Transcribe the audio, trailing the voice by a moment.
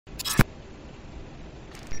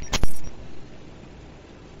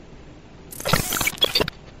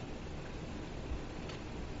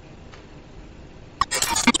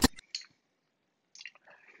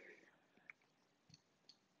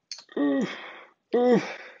Ooh.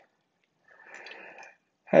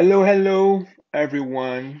 Hello, hello,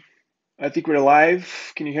 everyone. I think we're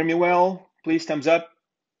live. Can you hear me well? Please, thumbs up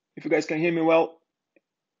if you guys can hear me well.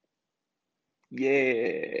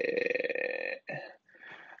 Yeah,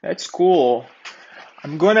 that's cool.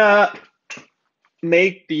 I'm gonna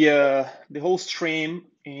make the whole stream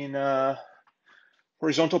in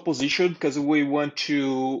horizontal position because we want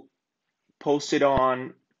to post it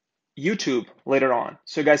on YouTube later on,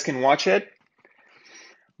 so you guys can watch it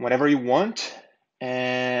whenever you want.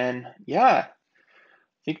 And yeah, I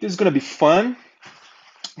think this is gonna be fun.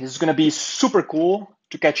 This is gonna be super cool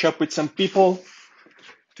to catch up with some people,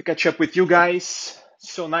 to catch up with you guys.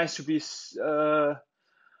 So nice to be.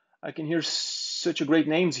 I can hear such a great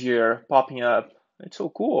names here popping up. It's so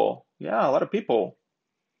cool. Yeah, a lot of people.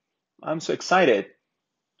 I'm so excited.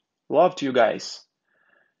 Love to you guys.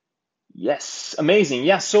 Yes, amazing.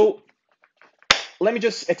 Yeah, so let me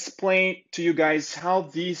just explain to you guys how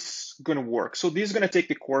this gonna work. So this is gonna take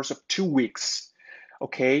the course of 2 weeks,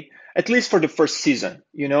 okay? At least for the first season,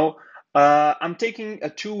 you know. I'm taking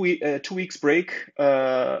a 2 weeks break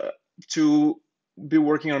to be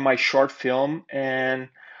working on my short film, and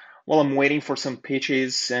while I'm waiting for some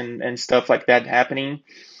pitches and stuff like that happening,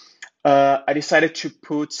 I decided to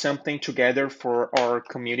put something together for our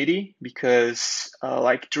community because,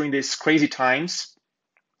 like during these crazy times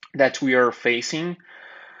that we are facing,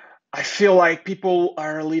 I feel like people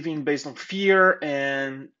are living based on fear,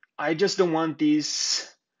 and I just don't want these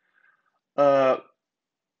uh,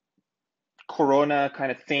 corona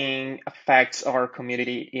kind of thing affects our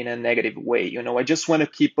community in a negative way. You know, I just want to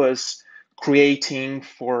keep us creating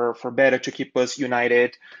for better, to keep us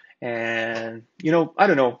united. And I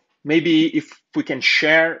don't know, maybe if we can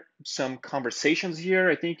share some conversations here,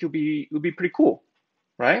 I think it'll be pretty cool,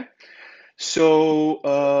 right? So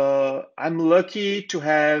I'm lucky to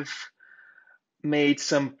have made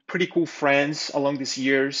some pretty cool friends along these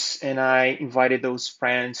years, and I invited those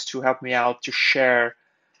friends to help me out to share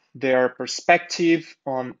their perspective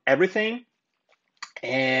on everything.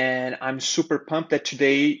 And I'm super pumped that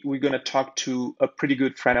today we're going to talk to a pretty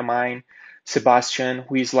good friend of mine, Sebastian,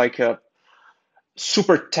 who is like a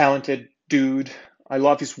super talented dude. I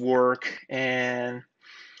love his work, and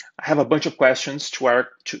I have a bunch of questions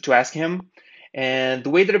to ask him. And the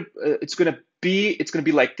way that it's gonna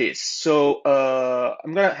be like this. So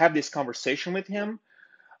I'm gonna have this conversation with him.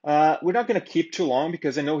 We're not gonna keep too long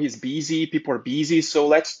because I know he's busy. People are busy, so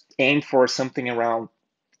let's aim for something around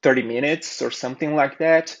 30 minutes or something like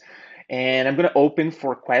that. And I'm gonna open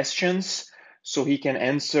for questions so he can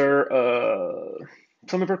answer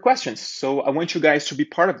some of your questions. So I want you guys to be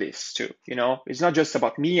part of this too. It's not just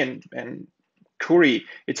about me and Curi,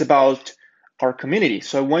 it's about our community.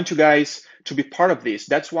 So I want you guys to be part of this.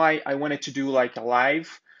 That's why I wanted to do like a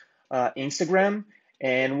live Instagram.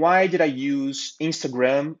 And why did I use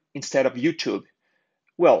Instagram instead of YouTube?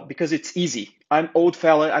 Well, because it's easy. I'm old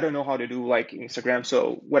fella. I don't know how to do like Instagram,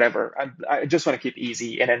 so whatever. I just want to keep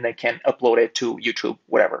easy, and then I can upload it to YouTube,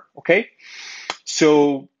 whatever. Okay.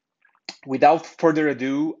 So without further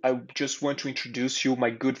ado, I just want to introduce you my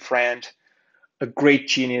good friend, a great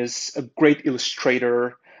genius, a great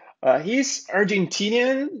illustrator. He's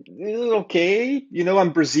Argentinian, okay.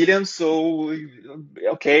 I'm Brazilian, so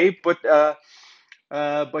okay, but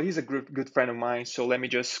he's a good friend of mine. So let me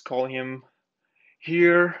just call him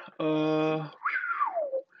here.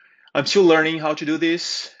 I'm still learning how to do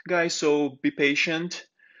this, guys. So be patient.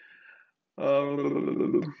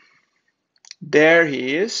 Uh, there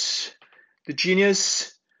he is, the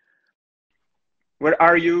genius. Where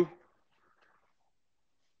are you?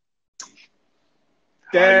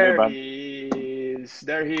 Hi, There Evan. he is.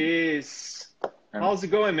 There he is. I'm How's it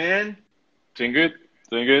going, man? doing good.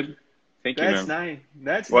 Doing good. Thank you, That's man. nice.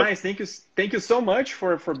 That's What? nice. Thank you so much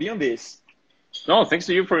for being on this. No, thanks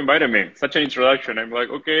to you for inviting me. Such an introduction. I'm like,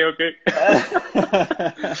 okay, okay.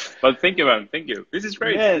 But thank you, man. Thank you. This is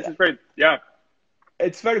great. Man, This is great. Yeah,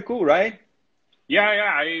 it's very cool, right? yeah,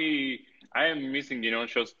 yeah. I am missing,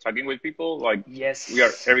 just talking with people. Like Yes.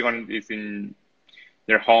 everyone is in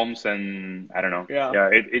their homes, and I don't know. Yeah. Yeah,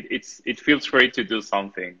 it feels great to do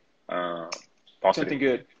something uh positive. Something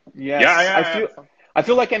good. Yeah, Yes. I yeah, feel yeah. I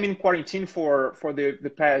feel like I'm in quarantine for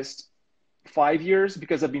the past 5 years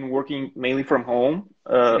because I've been working mainly from home.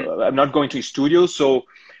 Mhm. I'm not going to a studio, so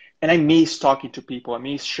and I miss talking to people. I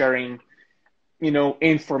miss sharing,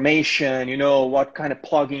 information. What kind of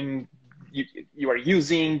plugin you, you are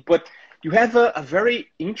using. But you have a very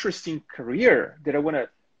interesting career that I want to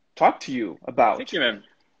talk to you Thank about you, man.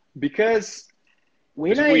 because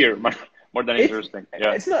when It's I weird, more than it's interesting.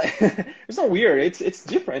 Yeah, it's not it's not weird. It's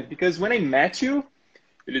different because when I met you,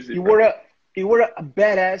 it is you were different. you were a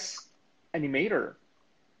badass animator,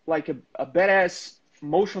 like a badass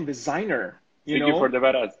motion designer, you Thank you for know? the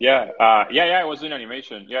badass. Yeah. Yeah. I was doing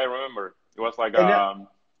animation. Yeah, I remember. It was like And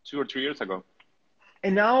 2 or 3 years ago.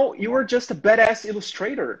 and now you are just a badass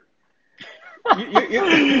illustrator. You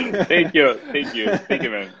Thank you. Thank you. Thank you,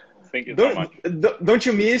 man. Thank you so much. don't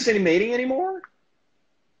you miss animating anymore?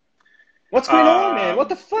 What's going on, man? What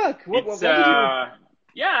the Um, fuck? it's What did you?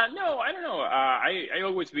 yeah, no, I don't know. I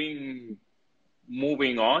always been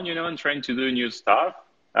moving on, and trying to do new stuff.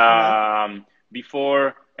 Uh-huh.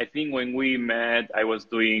 Before, I think when we met, I was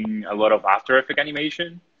doing a lot of After Effects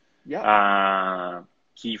animation, Yeah. uh,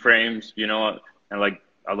 keyframes, and like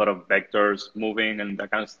a lot of vectors moving and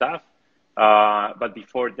that kind of stuff. But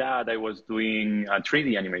before that, I was doing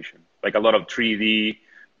 3D animation, like a lot of 3D,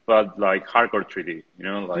 but like hardcore 3D,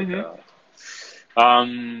 like.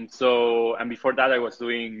 Mm-hmm. So, and before that, I was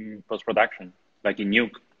doing post production, like in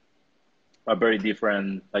Nuke, a very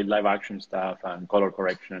different, like live action stuff and color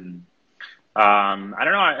correction. I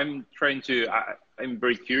don't know. I'm trying to. I'm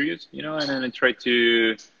very curious, and then I try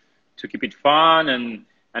to keep it fun,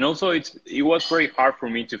 and also it was very hard for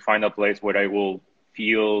me to find a place where I will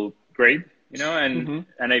feel great, Mm-hmm.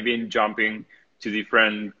 and I've been jumping to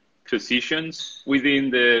different positions within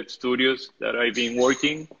the studios that I've been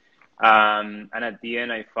working, and at the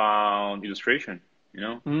end I found illustration,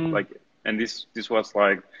 Mm. like, and this was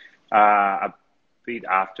like a bit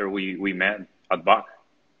after we met at Buck.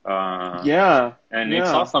 Uh, Yeah. and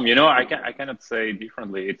it's Yeah. awesome. I cannot say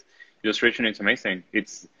differently. It's illustration. It's amazing.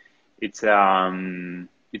 It's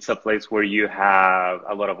a place where you have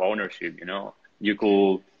a lot of ownership. You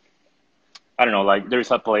could, I don't know, like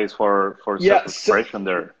there's a place for Yeah. self expression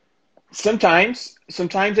there. Sometimes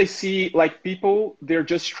I see like people they're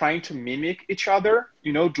just trying to mimic each other,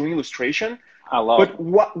 doing illustration. I love. But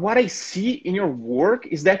what I see in your work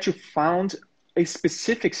is that you found a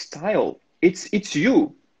specific style. It's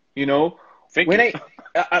you, you know. Thank When you.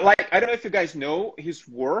 I don't know if you guys know his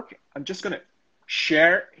work. I'm just gonna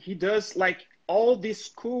share. He does like all this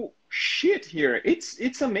cool shit here.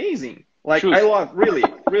 It's amazing. Like I Shoes. love really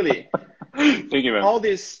Thank you, man. all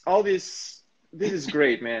this. This is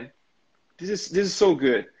great, man. This is so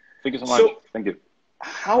good. Thank you so much. So Thank you.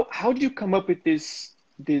 how did you come up with this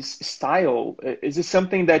style? Is this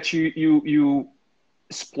something that you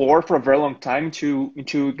explore for a very long time to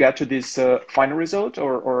get to this final result,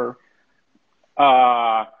 or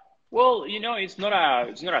Uh, well, it's not a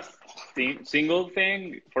single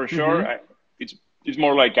thing for sure. hmm It's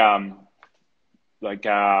more like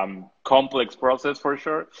complex process for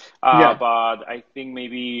sure. yeah. But I think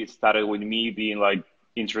maybe it started with me being like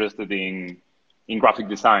interested in graphic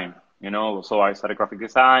design. So I started graphic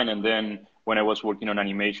design, and then when I was working on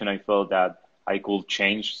animation, I felt that I could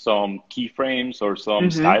change some keyframes or some hmm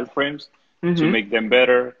style frames to hmm make them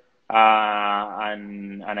better.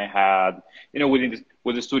 And I had,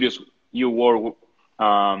 with the studios, you work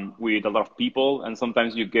with a lot of people, and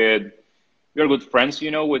sometimes you're good friends,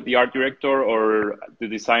 with the art director or the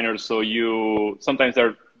designer. So you sometimes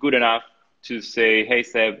they're good enough to say, "Hey,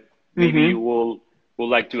 Seb, maybe you hmm will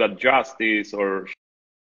like to adjust this."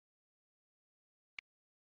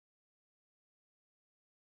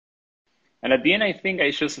 And at the end, I think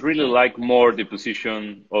I just really like more the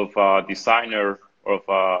position of a designer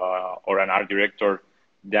or an art director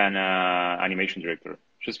than animation director,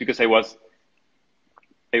 just because I was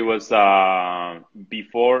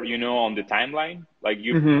before, on the timeline, like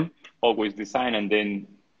you hmm always design and then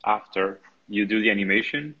after you do the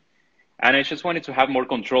animation. And I just wanted to have more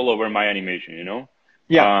control over my animation.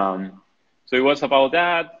 yeah. So it was about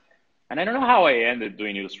that. And I don't know how I ended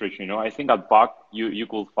doing illustration. I think at Bach you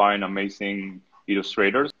could find amazing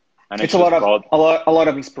illustrators. And I It's a just lot of thought a lot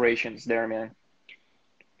of inspirations there, man.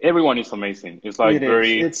 everyone is amazing. It's like It is.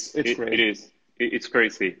 very, It's it great. is, it's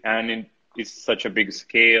crazy. And it's such a big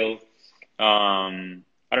scale.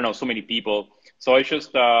 I don't know, so many people. So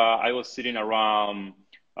I was sitting around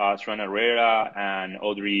Sran Herrera and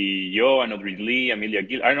Audrey Yo and Audrey Lee, Amelia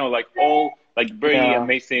Gill. I don't know, like all like very Yeah.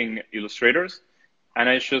 amazing illustrators. And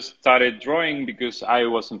I just started drawing because I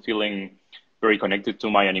wasn't feeling very connected to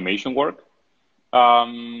my animation work.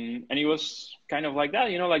 And it was kind of like that,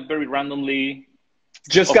 like very randomly,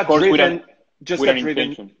 Just of got course, driven. Just with an got driven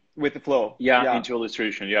intention. with the flow. Yeah, Yeah. into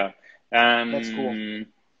illustration. Yeah, That's cool.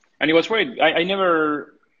 and it was great. I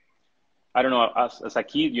never, I don't know, as a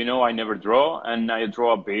kid, I never draw, and I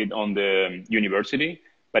draw a bit on the university,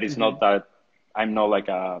 but it's hmm not that I'm not like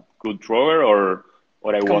a good drawer or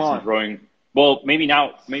I Come wasn't on. drawing. Well, maybe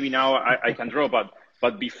now I can draw,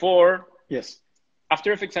 but before, Yes.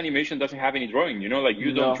 After Effects animation doesn't have any drawing. Like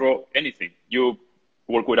you don't No. draw anything. You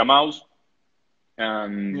work with a mouse,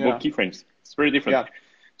 both Yeah. keyframes. It's very different. Yeah.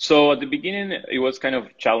 So at the beginning, it was kind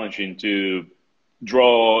of challenging to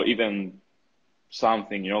draw even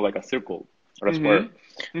something, like a circle or a square.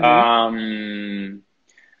 Mm-hmm. Mm-hmm. Um,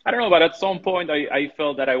 I don't know, but at some point, I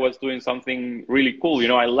felt that I was doing something really cool.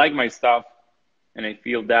 I like my stuff, and I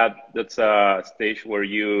feel that that's a stage where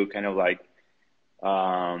you kind of like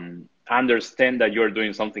understand that you're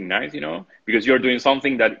doing something nice, because you're doing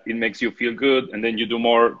something that it makes you feel good, and then you do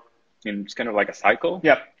more, and it's kind of like a cycle.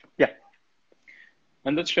 Yeah. Yeah.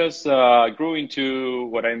 And that's just grew into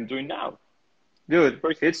what I'm doing now. Dude,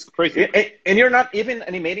 Crazy, it's crazy. and you're not even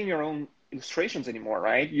animating your own illustrations anymore,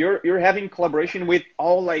 right? You're having collaboration with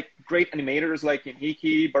all like great animators like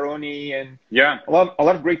Enrique, Baroni, and Yeah. a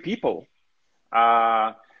lot of great people.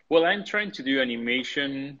 Uh, well, I'm trying to do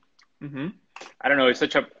animation. Mm-hmm. I don't know. It's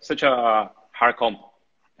such a hard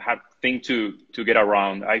thing to get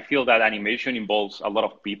around. I feel that animation involves a lot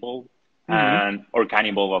of people, Mm-hmm. and or can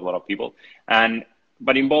involve a lot of people, and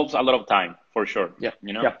but involves a lot of time for sure. Yeah.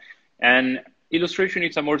 You know, Yeah. and illustration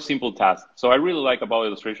is a more simple task. So I really like about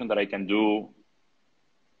illustration that I can do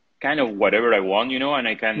kind of whatever I want, and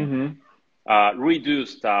I can Mm-hmm. redo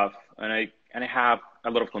stuff, and I have a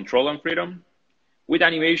lot of control and freedom. With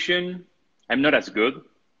animation, I'm not as good.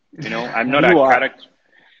 I'm not a You are. character.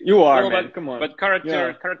 You are, Well, man. but Come on. but character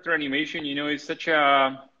Yeah. character animation, is such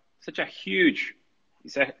a huge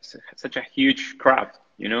it's such a huge craft.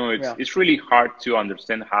 It's Yeah. it's really hard to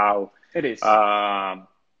understand how. It is. Um,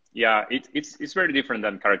 yeah, it's very different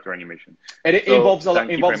than character animation. And it So involves a lot,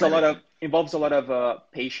 than keyframe animation.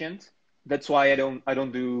 patience. That's why I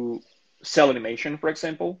don't do cell animation, for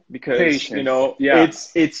example, because Patience. Yeah,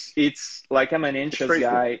 it's like I'm an it's inches crazy.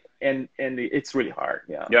 guy, and it's really hard.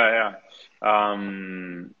 Yeah. Yeah, yeah.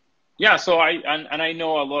 Yeah, so and I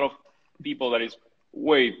know a lot of people that is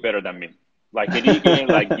way better than me, like Enrique,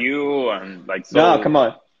 like you, and like No, so come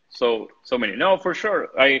on. so many. No, for sure.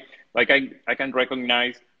 I can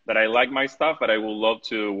recognize that I like my stuff, but I would love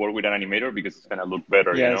to work with an animator because it's gonna look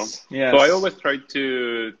better. Yes. So I Yes. always try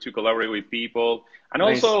to collaborate with people, and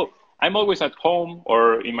Nice. also I'm always at home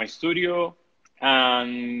or in my studio,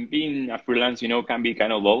 and being a freelance, can be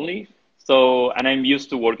kind of lonely. So, and I'm used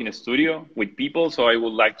to working in a studio with people, so I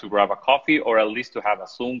would like to grab a coffee or at least to have a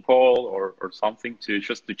Zoom call or something to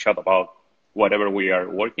just to chat about whatever we are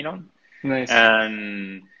working on. Nice.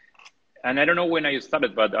 And and I don't know when I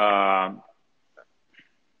started, but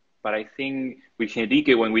I think with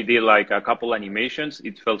Henrique, when we did like a couple animations,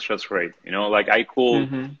 it felt just great. Like I could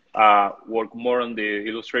Mm-hmm. work more on the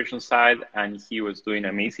illustration side, and he was doing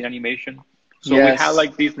amazing animation. So we had Yes.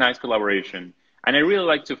 like this nice collaboration, and I really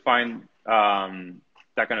like to find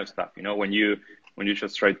that kind of stuff. When you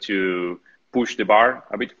just try to push the bar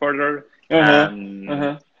a bit further, Uh-huh. and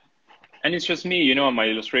Uh-huh. and it's just me, on my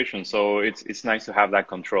illustration. So it's nice to have that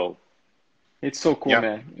control. It's so cool, Yeah,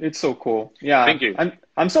 man. It's so cool. Yeah. thank you.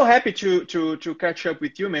 I'm so happy to catch up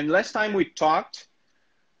with you, man. Last time we talked,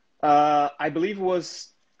 I believe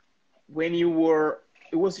when you were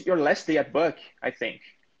it was your last day at Buck, I think.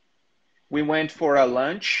 We went for a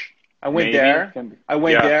lunch. I went Maybe there. can be. I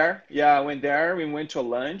went Yeah, there. Yeah, I went there. We went to a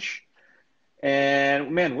lunch.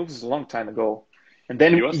 And man, it was a long time ago. And it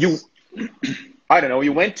then was. I don't know,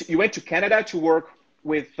 you went to Canada to work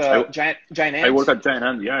with I Giant I work Ant. at Giant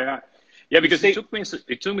Hand. Yeah, yeah, yeah. You Because stay.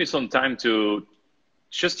 it took me some time to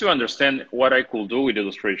just to understand what I could do with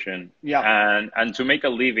illustration Yeah. and to make a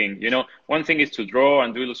living. One thing is to draw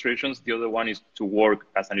and do illustrations. The other one is to work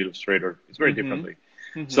as an illustrator. It's very Mm-hmm. differently.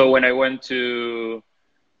 So Mm-hmm. when I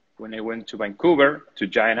went to Vancouver to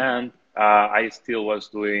Giant Ant, I still was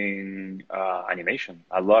doing animation,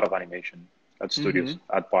 a lot of animation at Mm-hmm. studios,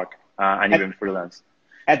 at Park, and At even freelance.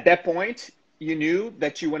 at that point, you knew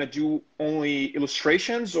that you want to do only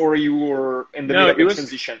illustrations, or you were in the No, middle of it a was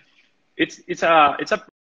transition.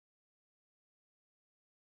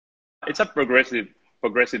 it's a progressive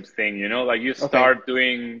thing, like you Okay. start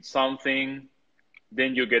doing something,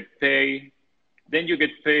 then you get paid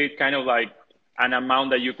kind of like an amount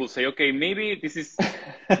that you could say, okay, maybe this is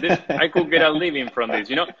that I could get a living from this.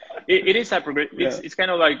 It is a progress. it's Yeah. it's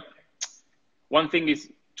kind of like one thing is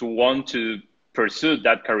to want to pursue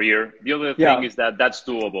that career. The other thing Yeah. is that that's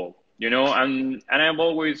doable. And I've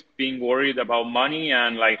always been worried about money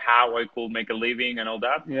and like how I could make a living and all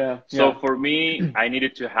that. Yeah. So Yeah. for me, I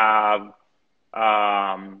needed to have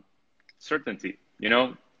um, certainty.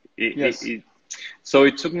 Yes. So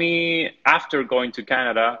it took me after going to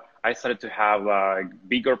Canada, I started to have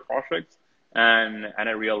bigger projects, and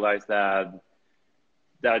I realized that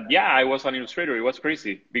yeah, I was an illustrator. It was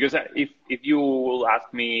crazy because if you will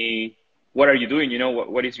ask me what are you doing? You know,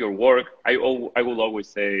 what is your work? I will always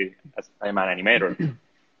say I'm an animator.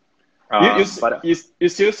 But You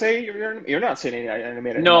still say you're not saying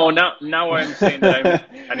animator no, anymore. now I'm saying that I'm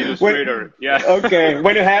an When illustrator. Yeah. okay,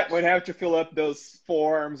 when you have to fill up those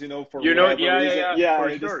forms, for You know, whatever yeah, yeah, reason, yeah, yeah, for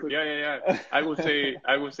you just sure. put. Yeah, yeah, yeah. I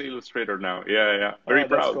would say illustrator now. Yeah, yeah. Very Oh,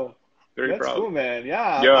 that's proud. cool. Very That's proud. cool, man.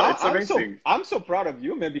 Yeah, Yeah, it's I'm amazing. I'm so proud of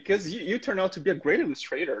you, man, because you turned out to be a great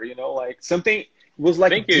illustrator. Like something was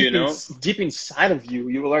like Thank you, you know. deep inside of you.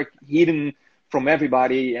 You were like hidden from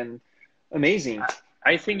everybody and amazing.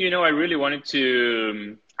 I think, you know, I really wanted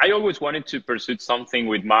to, I always wanted to pursue something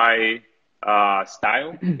with my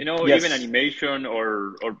style, you know, even Yes, animation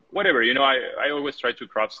or whatever, you know, I always try to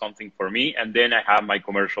craft something for me and then I have my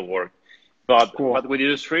commercial work. cool. But with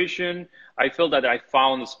illustration, I felt that I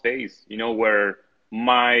found a space, you know, where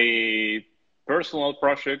my personal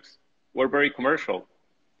projects were very commercial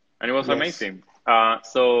and it was Yes. amazing.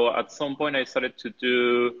 So at some point I just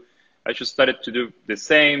started to do the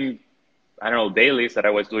same, I don't know, dailies that I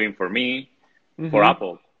was doing for me, for Mm-hmm.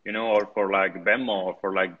 Apple, you know, or for like Venmo or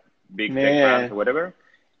for like big tech brands or Man. whatever.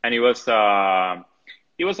 And it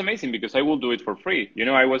was amazing because I will do it for free. You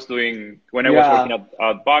know, I was doing, when I was working Yeah.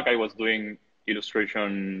 at Bach, I was doing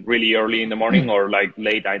illustration really early in the morning or like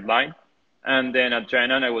late at night. And then at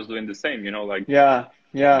China, I was doing the same, you know, like Yeah.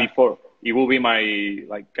 Yeah. before it will be my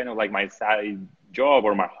like kind of like my side job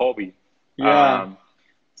or my hobby. Yeah. Um,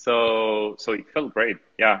 so it felt great.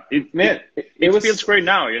 Yeah, Man, it it feels was. great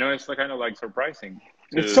now. You know, it's like kind of like surprising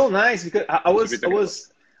It's so to nice because to be talking about.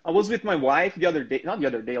 I was with my wife the other day, not the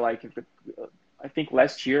other day, like I think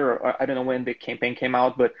last year, or I don't know when the campaign came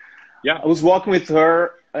out, but Yeah, I was walking with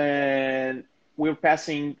her and we were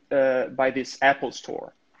passing by this Apple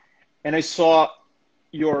store, and I saw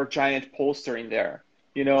your giant poster in there,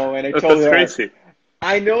 and I told that's her, crazy.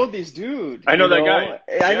 I know this dude, I know that guy.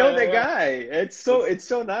 I Yeah, know yeah, that yeah. guy. That's It's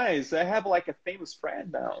so nice. I have like a famous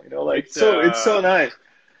friend now, like it's it's so nice.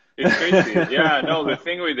 it's crazy. Yeah, no, the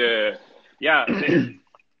thing with the yeah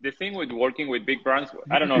the thing with working with big brands,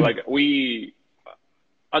 I don't know, like we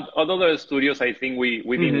at other studios, I think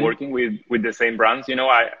we've been Hmm. working with the same brands. You know,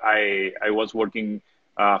 I was working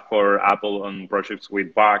for Apple on projects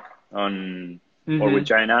with Bach on or with Hmm.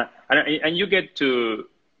 China, and you get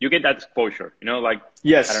that exposure. You know, like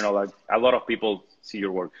I don't Yes. know, like a lot of people see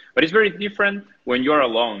your work, but it's very different when you're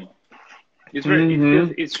alone. It's very it feels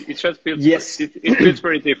Hmm. it just feels Yes. it feels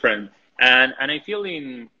very different, and I feel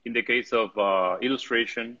in the case of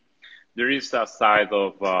illustration, there is a side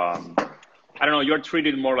of I don't know, you're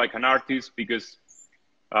treated more like an artist because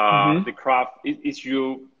Hmm. the craft is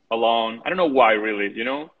you alone. I don't know why really, you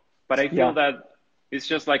know, but I feel Yeah. that it's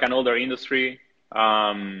just like an older industry,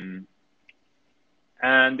 um,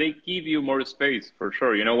 and they give you more space for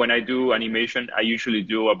sure. You know, when I do animation, I usually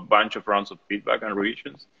do a bunch of rounds of feedback and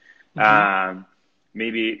revisions. Hmm. Um,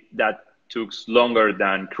 Maybe that took longer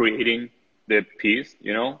than creating the piece,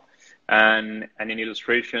 you know, and in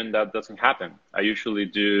illustration that doesn't happen. I usually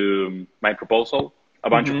do my proposal, a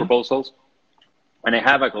bunch of Hmm. proposals, and I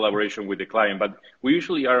have a collaboration with the client, but we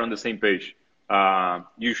usually are on the same page.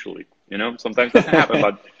 Usually, you know, sometimes doesn't happen,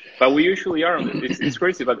 but we usually are on the, it's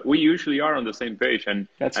crazy, but we usually are on the same page,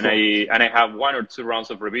 That's and cool. I have one or two rounds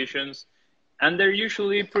of revisions, and they're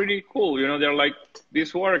usually pretty cool. You know, they're like,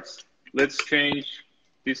 this works. Let's change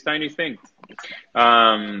this tiny thing,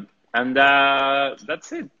 and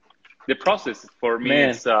that's it. The process for me,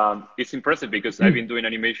 Man. it's impressive because I've been doing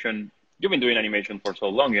animation. You've been doing animation for so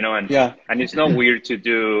long, you know, Yeah. and it's not weird to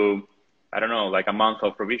do, I don't know, like a month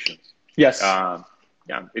of revisions. Yes. Uh,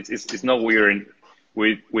 yeah, it's not weird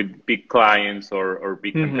with big clients or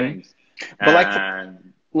big Hmm. campaigns. But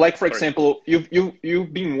And for sorry, example,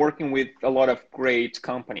 you've been working with a lot of great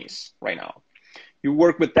companies right now. You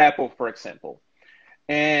work with Apple, for example,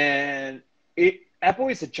 and Apple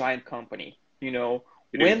is a giant company.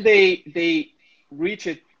 it When is. they reach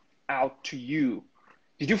it out to you,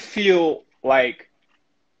 did you feel like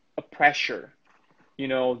a pressure?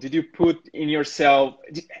 Did you put in yourself?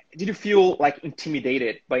 Did you feel like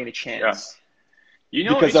intimidated by any Yeah, chance you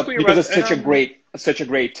know, it's weird, because but it's such a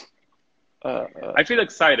great. I feel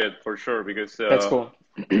excited for sure because That's cool.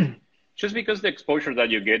 just because the exposure that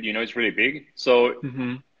you get, you know, it's really big. So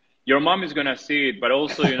Hmm. your mom is gonna see it, but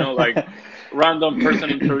also, you know, like random person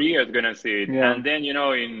in Korea is gonna see it, Yeah. and then you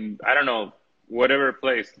know, in I don't know whatever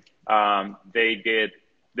place,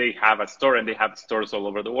 they have a store and they have stores all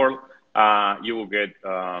over the world. You will get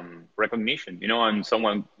recognition, you know, and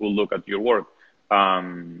someone will look at your work.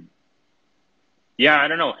 Um, yeah, I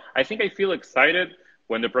don't know. I think I feel excited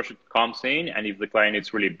when the project comes in, and if the client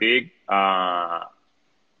is really big.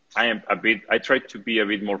 I try to be a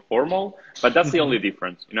bit more formal, but that's the Hmm. only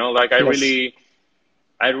difference, you know, like Yes.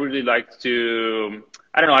 I really like to,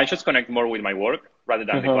 I don't know, I just connect more with my work rather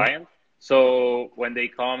than the Uh-huh. client. So when they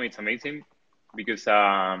come, it's amazing because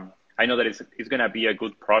I know that it's going to be a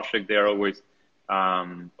good project. They're always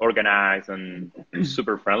organized and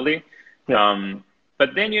super friendly. Yeah. Um,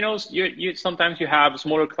 but then, you know, you sometimes you have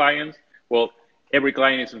smaller clients. Well, every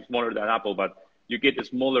client is smaller than Apple, but you get the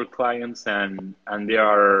smaller clients and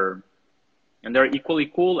they're equally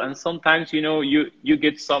cool. And sometimes, you know, you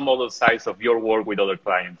get some other sides of your work with other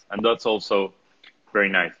clients, and that's also very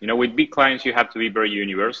nice. You know, with big clients, you have to be very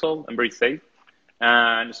universal and very safe,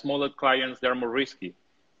 and smaller clients, they're more risky.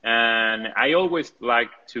 And I always like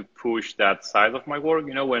to push that side of my work.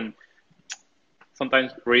 You know, when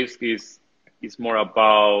sometimes risk is more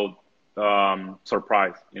about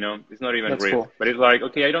surprise. You know, it's not even That's risk, cool. but it's like,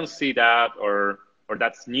 okay, I don't see that, or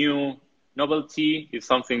that's new. Novelty is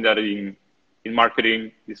something that in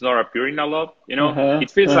marketing is not appearing a lot. You know, Uh-huh. it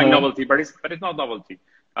feels like Uh-huh. novelty, but it's not novelty.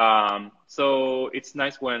 So it's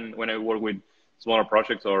nice when I work with smaller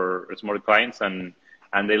projects or smaller clients, and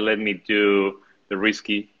they let me do the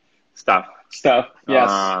risky stuff. Stuff. Yes.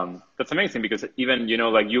 That's amazing because even, you know,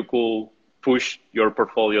 like you could push your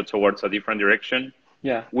portfolio towards a different direction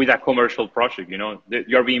Yeah. with a commercial project. You know,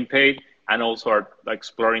 you're being paid and also are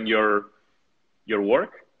exploring your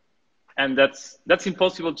work, and that's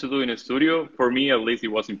impossible to do in a studio. For me, at least, it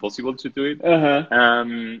was impossible to do it. Uh-huh.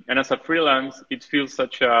 And as a freelance, it feels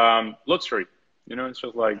such a luxury. You know, it's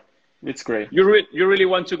just like It's great. you really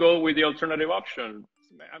want to go with the alternative option.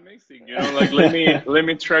 It's amazing. You know, like let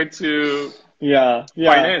me try to Yeah.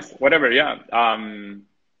 Yeah. finance whatever. Yeah.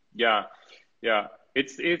 Yeah. Yeah.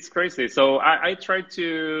 It's crazy. So I try to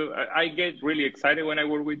I get really excited when I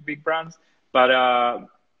work with big brands,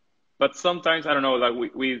 but sometimes I don't know, like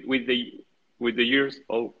with the years.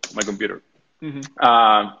 Oh, my computer. Hmm.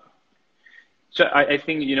 Um, so I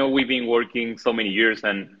think, you know, we've been working so many years,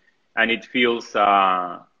 and it feels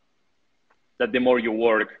that the more you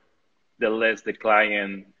work, the less the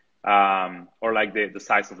client or like the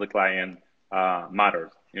size of the client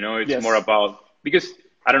matters. You know, it's more Yes. about because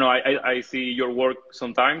I don't know. I see your work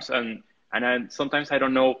sometimes, sometimes I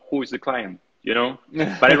don't know who is the client. You know,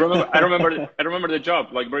 but I remember the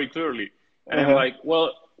job like very clearly, and I'm Uh-huh. like,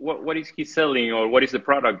 well, what is he selling, or what is the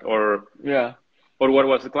product, Yeah. or what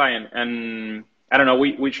was the client? And I don't know.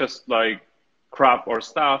 We just like crop our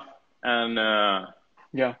stuff, and uh,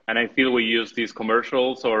 Yeah. and I feel we use these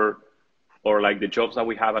commercials or like the jobs that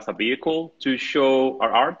we have as a vehicle to show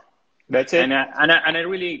our art. That's it. And I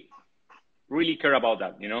really really care about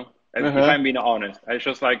that. You know, if Uh-huh. I'm being honest, I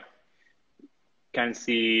just like can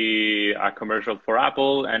see a commercial for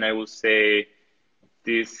Apple, and I will say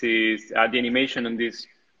this is the animation on this.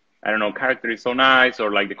 I don't know, character is so nice,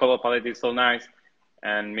 or like the color palette is so nice,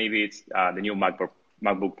 and maybe it's the new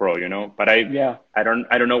MacBook Pro. You know, but Yeah. I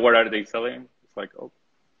don't know what are they selling. It's like, oh,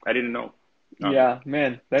 I didn't know. Um, Yeah,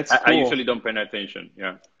 man, that's I cool. usually don't pay attention.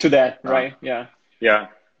 Yeah. To that, Uh, right? Yeah. yeah.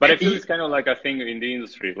 But I And feel it's kind of like a thing in the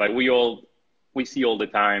industry. Like we see all the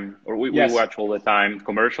time, or we yes. watch all the time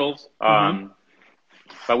commercials, Hmm.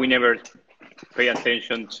 but we never pay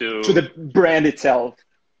attention To the brand itself.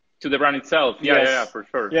 to the brand itself. Yeah, yeah, yeah, Yes. for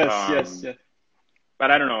sure. Yes, yes, yes. But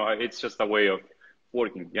I don't know. It's just a way of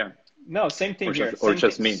working. Yeah. No, same thing here. Or Same thing.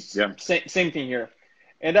 just me. Yeah. Same thing here.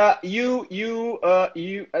 And you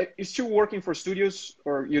still working for studios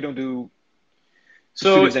or you don't do So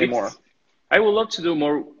studios anymore? I would love to do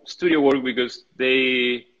more studio work because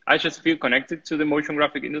I just feel connected to the motion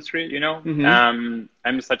graphic industry. You know, Hmm.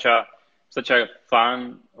 I'm such a fan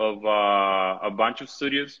of a bunch of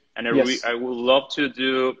studios, and Yes. I would love to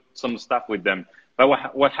do some stuff with them. But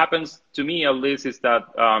what happens to me at least is that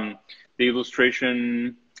the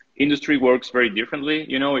illustration industry works very differently.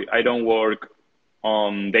 You know, I don't work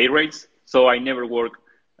on day rates, so I never work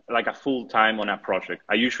like a full time on a project.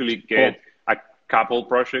 I usually Cool. get a couple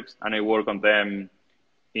projects and I work on them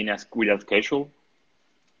with a schedule.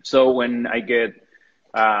 So when I get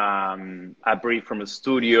a brief from a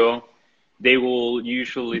studio, they will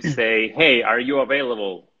usually say, "Hey, are you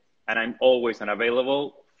available?" And I'm always unavailable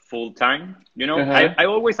full time. You know, Uh-huh. I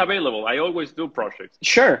always available. I always do projects,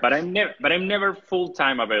 Sure. but I'm never full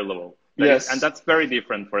time available. And Yes. that's very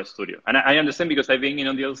different for a studio. And I understand because I've been in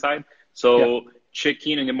on the other side. Yeah. So check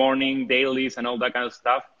in the morning, dailies, and all that kind of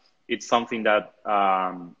stuff. It's something that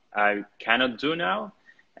I cannot do now.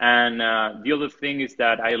 And the other thing is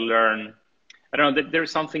that I learn, I don't know,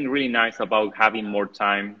 there's something really nice about having more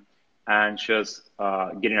time and just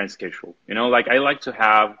getting a schedule. You know, like I like to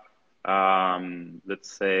have, let's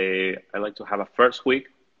say, I like to have a first week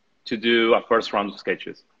to do a first round of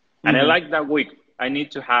sketches. And I Hmm. like that week. I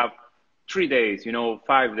need to have 3 days,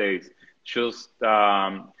 5 days, just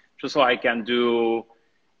just so I can do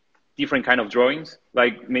different kind of drawings.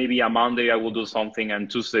 Like maybe a Monday I will do something, and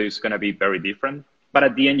Tuesday is gonna be very different. But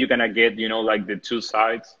at the end, you're gonna get, like the two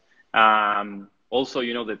sides. Also,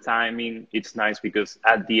 the timing. It's nice because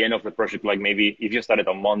at the end of the project, like maybe if you started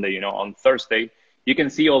on Monday, on Thursday, you can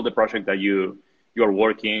see all the project that you're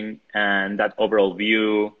working, and that overall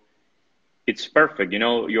view. It's perfect.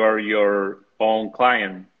 You're your own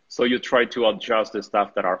client, so you try to adjust the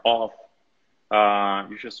stuff that are off.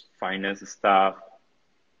 You just finance the stuff.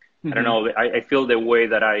 I don't Hmm. know. I feel the way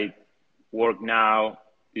that I work now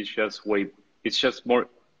is just way. It's just more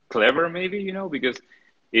clever, maybe, because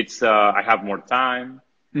it's I have more time,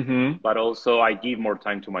 Hmm. but also I give more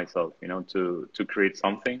time to myself, to create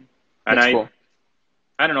something. And That's cool.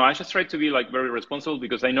 I don't know. I just try to be like very responsible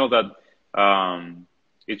because I know that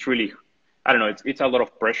it's really. I don't know. It's a lot of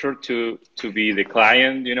pressure to be the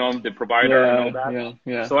client, the provider and all Yeah, that. yeah,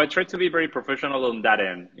 yeah. So I try to be very professional on that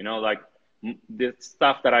end, like the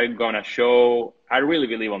stuff that I'm gonna show. I really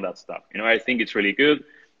believe on that stuff. I think it's really good,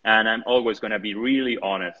 and I'm always gonna be really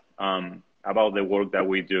honest about the work that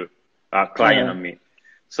we do, client Uh-huh. and me.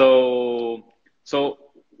 So so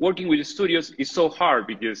working with the studios is so hard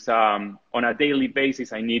because on a daily basis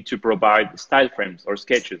I need to provide style frames or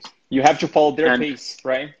sketches, You have to follow their and pace,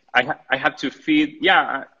 right? I have to feed,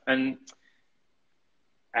 yeah, and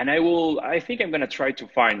I think I'm gonna try to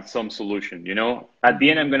find some solution. At the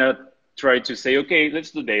end, Hmm. I'm gonna try to say, okay,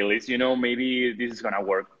 let's do dailies. Maybe this is gonna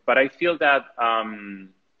work. But I feel that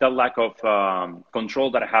the lack of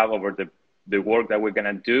control that I have over the work that we're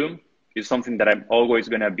gonna do is something that I'm always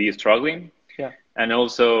gonna be struggling. Yeah. And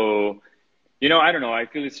also, I don't know. I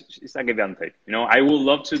feel it's a give and take. I would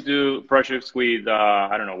love to do projects with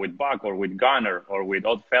I don't know, with Buck or with Gunner or with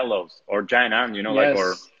Oddfellows or Giant Ant, like, or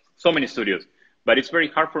Yes. so many studios. But it's very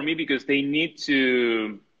hard for me because they need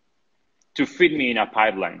to fit me in a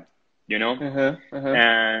pipeline, you know, Uh-huh. Uh-huh.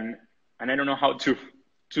 and I don't know how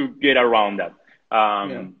to get around that.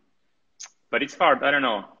 Yeah. But it's hard. I don't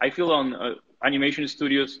know. I feel on animation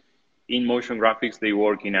studios in motion graphics they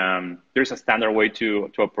work in there's a standard way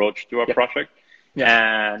to approach to a Yep. project, Yeah.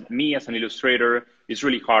 and me as an illustrator it's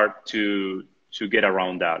really hard to get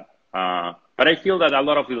around that. But I feel that a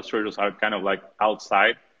lot of illustrators are kind of like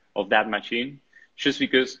outside of that machine, just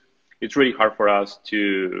because it's really hard for us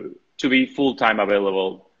to be full time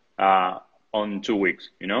available on 2 weeks.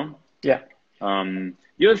 Yeah.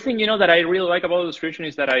 The other thing, that I really like about illustration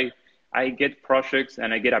is that I get projects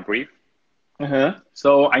and I get a brief. Uh-huh.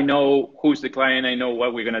 So I know who's the client, I know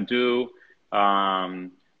what we're gonna do.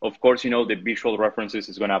 Of course, the visual references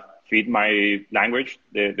is gonna fit my language,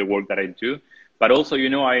 the work that I do. But also,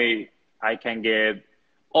 I can get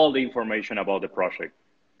all the information about the project.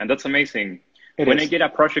 And that's amazing. It When I is. get a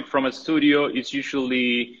project from a studio, it's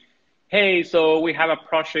usually, hey, so we have a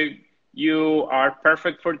project. You are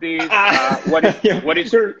perfect for this. What is Yeah, what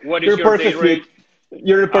is you're what is you're a your day perfect fit. rate?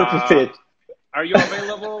 You're a perfect Uh, fit. are you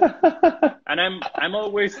available? And I'm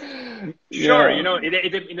always sure. Yeah.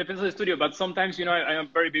 It depends on the studio, but sometimes I'm a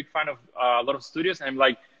very big fan of a lot of studios, and I'm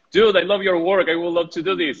like, dude, I love your work. I would love to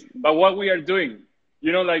do this, but what we are doing,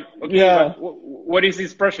 like, okay, but Yeah. what is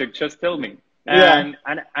this project? Just tell me. Yeah.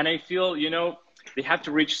 And I feel they have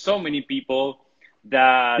to reach so many people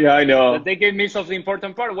that Yeah, I that know. they gave me something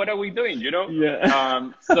important part. What are we doing?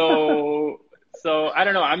 Yeah. So I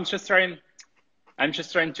don't know. I'm just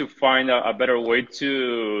trying to find a better way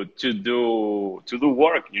to do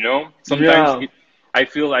work. Sometimes Yeah. I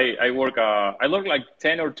feel I work I work like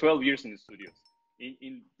 10 or 12 years in the studios,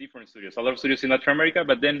 in different studios. A lot of studios in Latin America,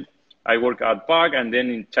 but then I work at PAG and then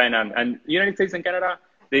in China and United States and Canada.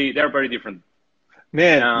 They're very different.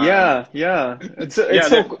 Man, Um, yeah, yeah. It's yeah,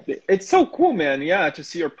 so cool, man. Yeah, to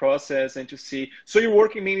see your process and to see. So you're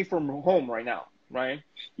working mainly from home right now, right?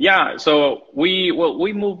 yeah. So we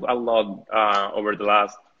moved a lot over the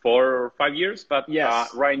last 4 or 5 years, but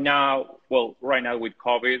Yes. right now with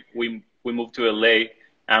COVID, we moved to LA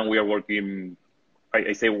and we are working.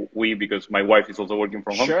 I say we because my wife is also working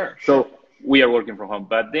from home. Sure, sure. So we are working from home.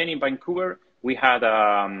 But then in Vancouver, we had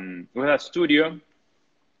a studio,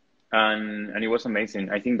 and it was amazing.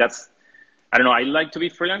 I think I don't know. I like to be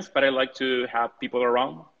freelance, but I like to have people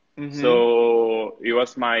around. Mm-hmm. So it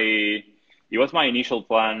was my initial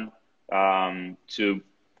plan to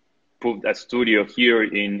put a studio here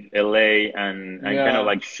in LA and kind of Yeah.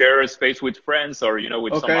 like share a space with friends or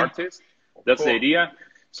with some Okay. artists. That's the Cool. idea.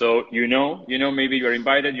 So maybe you're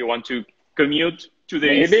invited. You want to commute to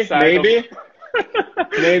the east Maybe, side of, maybe,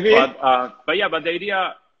 maybe. but yeah, but the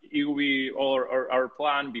idea it will be or our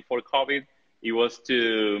plan before COVID It was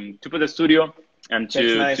to put a studio and That's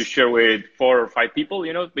to nice. share with 4 or 5 people.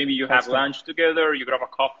 You know, maybe you That's have cool. lunch together, you grab a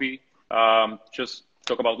coffee, just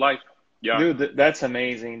talk about life. Yeah, Dude, that's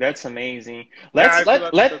amazing. That's amazing. yeah, Let's I feel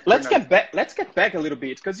that's pretty let's nice. get back. Let's get back a little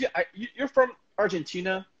bit because you're from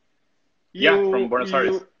Argentina. Yeah, from You Buenos Aires.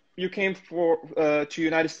 you you came for to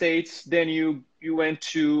United States. Then you went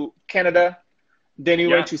to Canada. Then you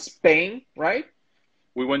went Yeah, to Spain, right?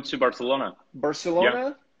 we went to Barcelona. Yeah,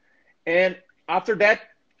 Barcelona. And after that,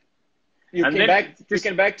 you and came then back. You this.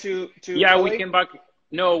 came back to Yeah, we LA. came back.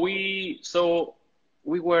 No, we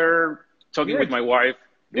were talking You're a with my wife.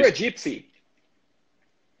 you're a This gypsy.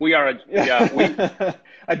 we are yeah Yeah,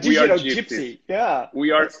 a we are digital gypsies. gypsy. Yeah,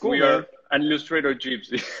 We are that's cool, we are man. an illustrator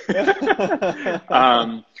gypsy. That's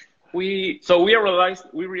um, we realized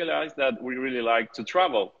that we really like to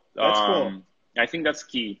travel. cool. I think that's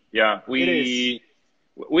key. Yeah, It is.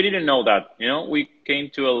 we didn't know that. You know, we came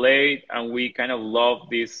to LA and we kind of love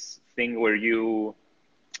this thing where you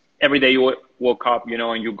every day you woke up, you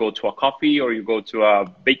know, and you go to a coffee or you go to a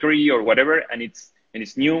bakery or whatever, and it's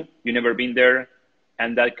new. You never been there,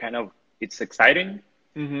 and that kind of it's exciting.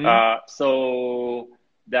 Mm-hmm. So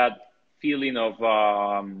that feeling of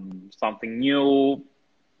something new,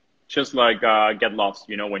 just like get lost,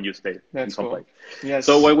 you know, when you stay in That's some cool. place.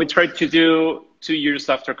 So Yes. what we tried to do 2 years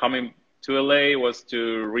after coming to LA was to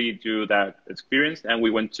redo that experience, and we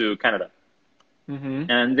went to Canada. Mm-hmm.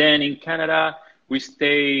 And then in Canada, we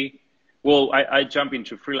stay. Well, I jumped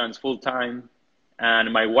into freelance full time,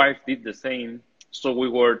 and my wife did the same. So we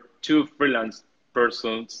were two freelance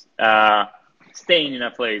persons staying in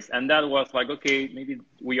a place, and that was like, okay, maybe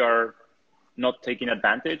we are not taking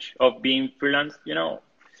advantage of being freelance, you know,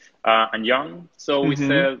 and young. So we Mm-hmm.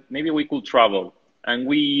 said maybe we could travel, and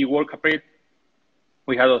we work a bit.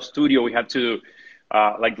 We had a studio. We had to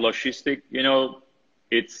like logistic, you know,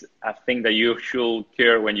 it's a thing that you should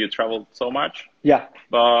care when you travel so much. Yeah.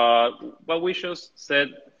 But we just said,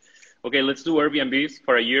 okay, let's do Airbnbs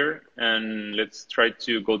for a year and let's try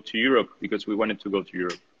to go to Europe because we wanted to go to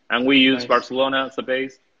Europe. And we used Nice. Barcelona as a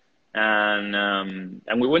base, and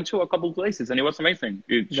we went to a couple places and it was amazing.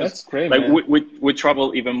 It's just That's great, like man. we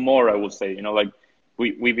travel even more, I would say. You know, like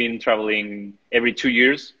we've been traveling every 2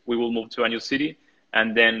 years. We will move to a new city,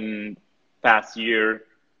 and then past year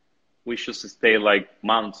we just stay like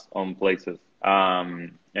months on places.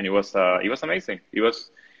 And it was amazing.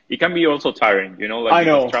 It can be also tiring, you know, like I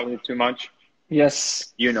because know. traveling too much,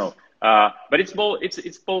 Yes. you know. But it's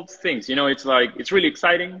both things, you know. It's like it's really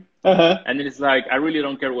exciting, Uh-huh. and then it's like I really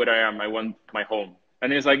don't care where I am. I want my home,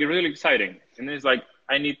 and then it's like really exciting, and then it's like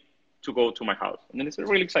I need to go to my house, and then it's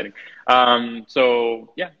really exciting.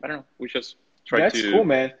 So yeah, I don't know. We just try That's cool,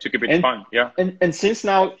 man. to keep it And fun. Yeah. and since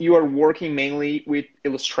now you are working mainly with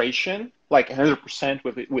illustration, like 100%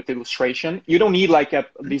 with illustration, you don't need like a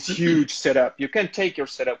this huge setup. You can take your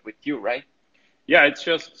setup with you, right? Yeah, it's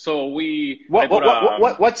just so I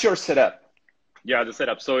bought What's your setup? yeah, the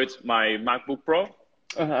setup. So it's my MacBook Pro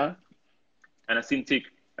Uh-huh. and a Cintiq,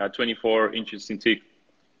 a 24 inches Cintiq.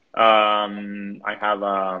 I have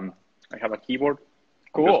a keyboard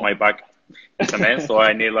because Cool. my back is a mess, so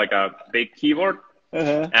I need like a big keyboard.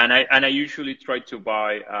 Uh-huh. And I usually try to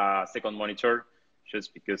buy a second monitor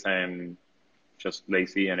just because I'm just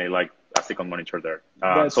lazy and I like a second monitor there.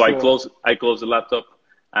 That's So cool. I close the laptop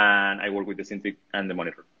and I work with the Cintiq and the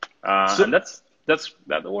monitor. So And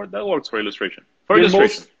that works for illustration. For you're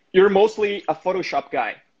illustration, you're mostly a Photoshop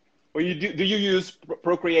guy. Or do you use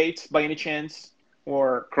Procreate by any chance?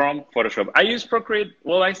 Or Chrome, Photoshop. I use Procreate.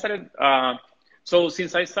 Well, I started. So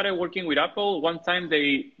since I started working with Apple, one time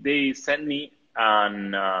they sent me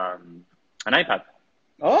an iPad,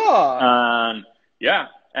 oh, and yeah,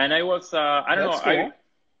 and I was I don't know that's cool.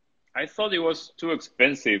 I thought it was too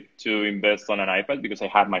expensive to invest on an iPad because I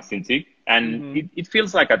had my Cintiq, and Mm-hmm. it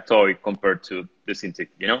feels like a toy compared to the Cintiq.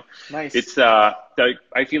 You know, Nice. it's like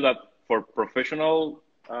I feel that for professional.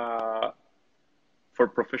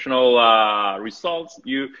 Results,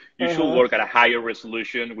 you should Uh-huh. work at a higher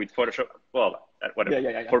resolution with Photoshop. Well, Yeah, whatever yeah,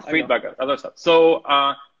 yeah, yeah. for I know. feedback, other stuff. So,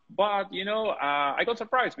 but you know, I got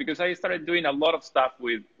surprised because I started doing a lot of stuff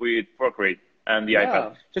with Procreate and the iPad.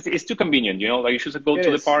 Yeah, Just it's too convenient, you know. Like you should go it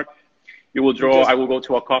to the is. park, you will You draw. I just will go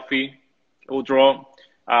to a coffee, I will draw.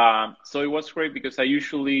 So it was great because I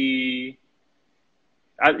usually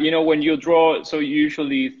you know, when you draw, so you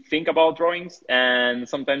usually think about drawings, and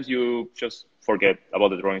sometimes you just forget about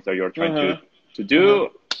the drawings that you're trying uh-huh. to Uh-huh. do.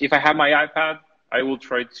 If I have my iPad, I will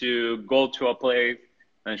try to go to a place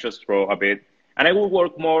and just draw a bit, and I will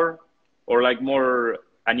work more or like more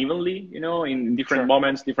unevenly, you know, in different Sure.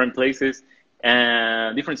 moments, different places,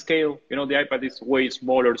 and different scale. You know, the iPad is way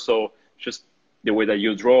smaller, so just the way that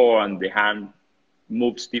you draw and the hand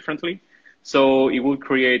moves differently. So it will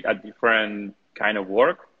create a different kind of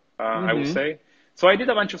work, I would Mm-hmm. say. So I did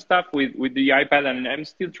a bunch of stuff with the iPad, and I'm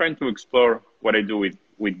still trying to explore what I do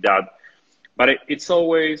with that. But it's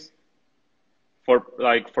always for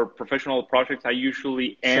professional projects. I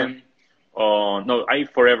usually Sure. end on no, I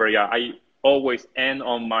forever, yeah. I always end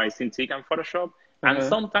on my Cintiq and Photoshop, and Uh-huh.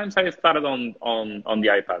 sometimes I started on the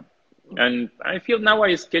iPad. And I feel now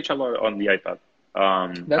I sketch a lot on the iPad,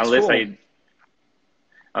 That's cool.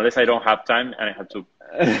 unless I don't have time and I have to.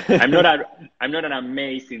 I'm not a I'm not an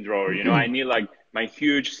amazing drawer, you know. I need like my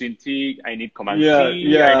huge Cintiq. I need Command Yeah, C.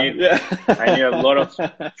 yeah, I need a lot of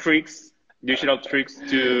yeah. tricks, digital tricks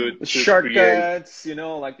to create Shortcuts,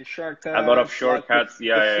 like the a lot of shortcuts, like shortcuts. the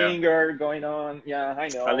Yeah, yeah, yeah. finger going on. Yeah, I A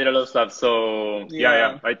know. little of stuff. So yeah,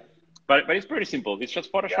 yeah. Yeah, But it's pretty simple. It's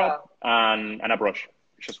just Photoshop yeah. and a brush.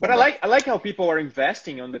 It's just But one brush. I like how people are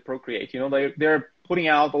investing on the Procreate. They're putting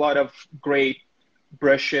out a lot of great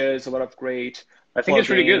brushes, a lot of great I think it's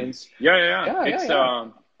really good. plugins. Yeah, yeah, yeah. Yeah, yeah, It's yeah.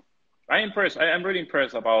 I'm impressed. I'm really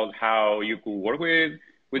impressed about how you could work with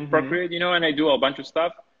Mm-hmm. Procreate, and I do a bunch of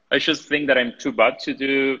stuff. I just think that I'm too bad to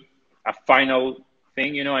do a final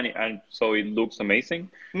thing, and so it looks amazing.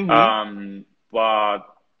 Mm-hmm. But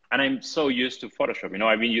and I'm so used to Photoshop.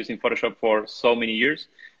 I've been using Photoshop for so many years.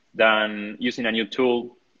 Then using a new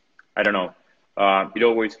tool, I don't know. It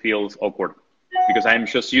always feels awkward because I'm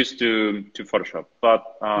just used to Photoshop.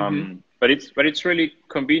 Mm-hmm. But it's really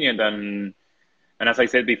convenient, and as I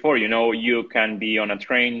said before, you can be on a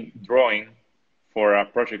train drawing for a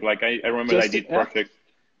project. Like I remember I did Yeah. projects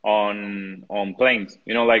on planes.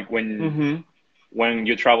 Like Mm-hmm. when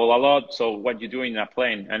you travel a lot. So what you do in a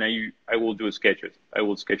plane, and I will do sketches. I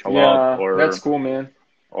will sketch a lot, Yeah, that's cool, man.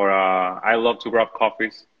 or I love to grab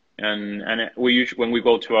coffees. And we usually when we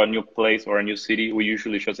go to a new place or a new city, we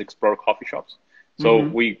usually just explore coffee shops. So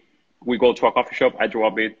Mm-hmm. we go to a coffee shop, I draw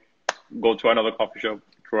a bit, go to another coffee shop,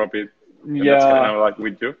 draw a bit, and that's kind Yeah, of like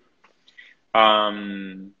we do.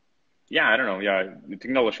 Um, yeah, I don't know. Yeah, the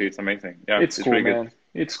technology is amazing. Yeah, it's it's cool, really good. man.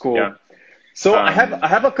 It's Yeah. cool. So I Um,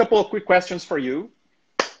 have a couple of quick questions for you,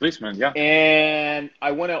 Please, man. Yeah. and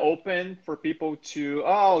I want to open for people to.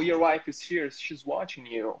 Oh, your wife is here. She's watching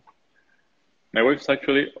you. My wife's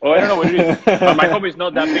actually. Oh, I don't know what it is. My home is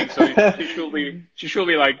not that big, so she should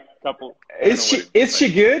be like couple. I don't know Is what she it's is like.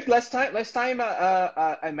 she good? Last time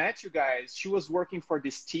I met you guys, she was working for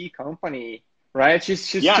this tea company, right?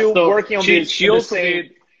 She's Yeah. still So working on she this she also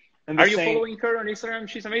did. in the Are you same. following her on Instagram?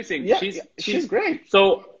 She's amazing. Yeah, yeah, she's great.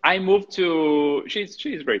 So I moved to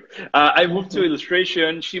she's great. I moved to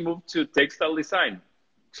illustration. She moved to textile design.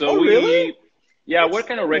 So Oh, really? yeah, we're That's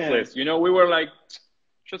kind of cool, man. reckless. We were like,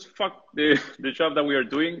 just fuck the job that we are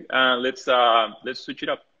doing. Let's switch it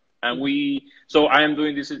up. So I am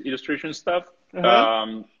doing this illustration stuff.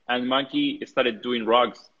 Uh-huh. And Monkey started doing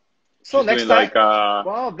rugs. So She's next doing time, like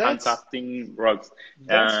wow, hand casting rugs,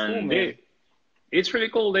 that's cool, and man. it's really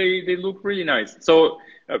cool. They look really nice. So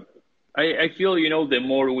I feel the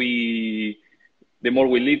more we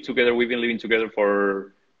live together. We've been living together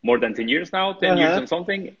for more than 10 years now, 10 years Uh-huh. and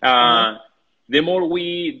something. Uh-huh. The more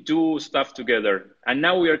we do stuff together, and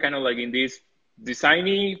now we are kind of like in this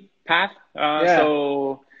designy path. Yeah.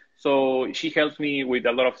 So she helps me with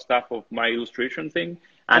a lot of stuff of my illustration thing,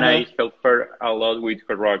 and Uh-huh. I help her a lot with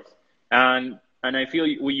her rugs. And I feel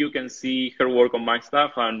you can see her work on my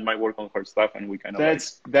stuff and my work on her stuff, and we kind of like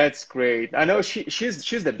That's great. I know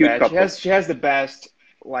she's the cute best. couple. She has the best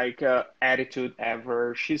attitude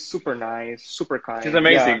ever. She's super nice, super She's kind. Yeah.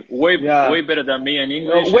 amazing. Way Yeah. way better than me in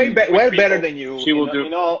English and with Way better people. than you She will do.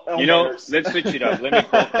 in all manners. Let's switch it up. Let me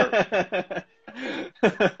call her.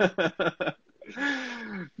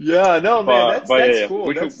 Yeah, no, man, But yeah, that's yeah, cool.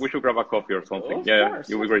 we should That's we should grab a coffee or something. Yeah, yeah,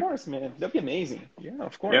 you'll be of great. course, man. That'd be amazing. Yeah,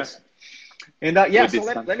 of Yeah, course. And yeah, with so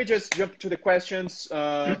this time. let me just jump to the questions.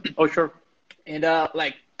 Oh, sure. And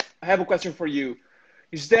like, I have a question for you.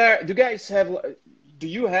 Do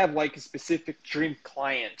you have like a specific dream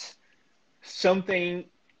client? Something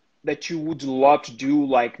that you would love to do,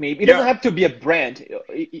 like maybe it doesn't Yeah. have to be a brand.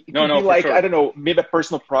 It No, could be no, for like, I sure. don't know, maybe a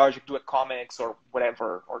personal project, do a comics or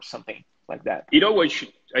whatever or something like that.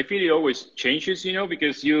 I feel it always changes,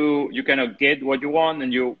 because you kind of get what you want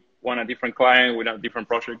and you want a different client with a different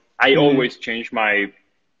project. I Hmm. always change my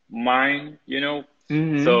mind.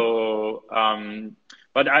 Hmm. So,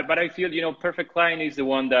 but I feel, perfect client is the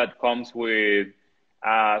one that comes with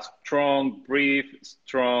a strong brief,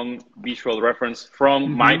 strong visual reference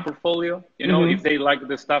from my Hmm. portfolio. If Hmm. they like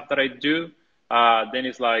the stuff that I do, then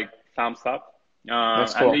it's like thumbs up.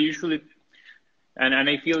 That's And they cool. usually And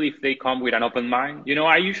I feel if they come with an open mind,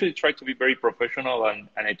 I usually try to be very professional, and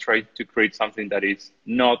I try to create something that is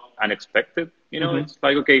not unexpected. Mm-hmm. It's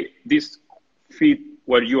like, okay, this fit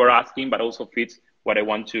what you are asking, but also fits what I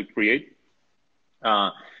want to create. Uh,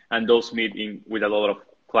 and those meet in with a lot of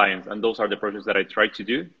clients, and those are the projects that I try to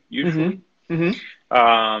do Mm-hmm. usually.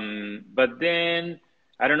 Mm-hmm. But then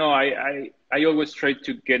I don't know. I always try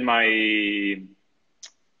to get my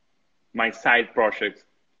side projects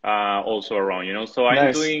also around. So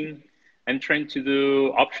Nice. I'm trying to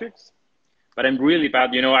do objects, but I'm really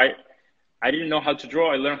bad. I didn't know how to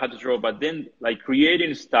draw. I learned how to draw, but then like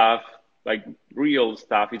creating stuff, like real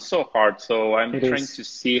stuff, it's so hard. So I'm It trying is. to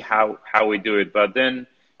see how we do it. But then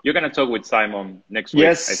you're gonna talk with Simon next week, I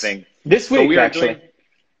Yes. think. This So week, we are actually. doing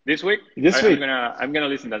this week. This week. I'm gonna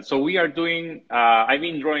listen to that. So we are doing. I've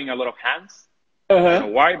been drawing a lot of hands. I don't Uh-huh.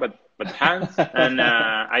 know why, but hands, and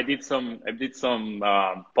I did some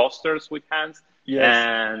posters with hands, Yes.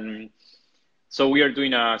 and so we are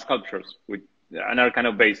doing sculptures with another kind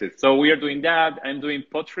of basis. So we are doing that. I'm doing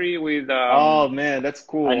pottery with Oh man, that's an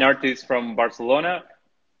cool. artist from Barcelona.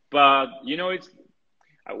 But it's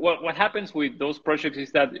what happens with those projects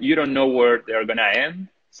is that you don't know where they're gonna end.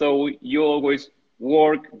 So you always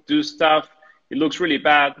work, do stuff. It looks really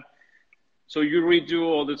bad. So you redo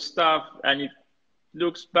all the stuff, and it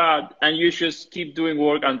looks bad, and you just keep doing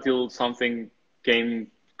work until something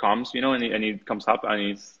comes, and it comes up, and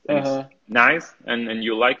it's Uh-huh. nice, and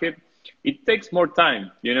you like it. It takes more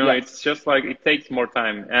time, it's Yes. just like it takes more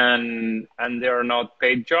time, and they are not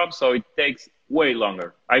paid jobs, so it takes way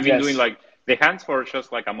longer. I've been doing Yes. like the hands for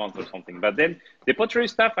just like a month or something, but then the pottery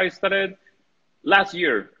stuff I started last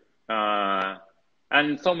year. uh,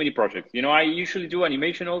 and so many projects. I usually do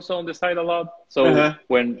animation also on the side a lot. So Uh-huh.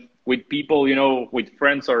 when with people, with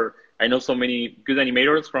friends, or I know so many good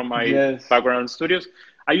animators from my Yes. background studios,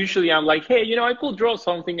 I usually am like, hey, I could draw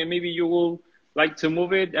something, and maybe you will like to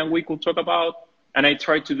move it, and we could talk about. And I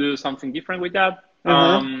try to do something different with that.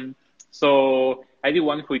 Uh-huh. So I did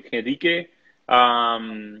one with Henrique.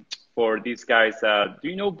 For these guys, do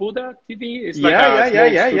you know Buddha TV? It's like Yeah, a yeah, yeah,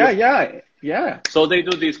 small yeah, yeah, studio. yeah. Yeah. So they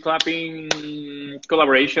do this clapping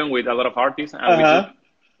collaboration with a lot of artists, and Uh-huh.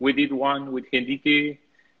 we did one with Henrique,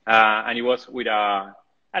 and it was with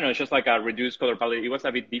I don't know, it's just like a reduced color palette. It was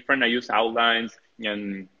a bit different. I used outlines,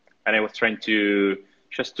 and I was trying to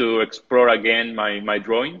just to explore again my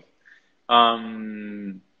drawing.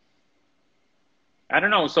 Um, I don't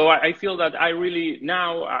know. So I feel that I really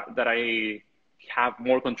now that I have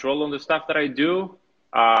more control on the stuff that I do,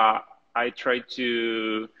 uh, I try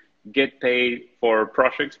to get paid for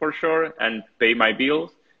projects for sure and pay my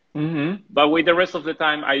bills. Mm-hmm. But with the rest of the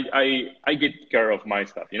time, I get care of my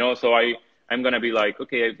stuff. So I'm gonna be like,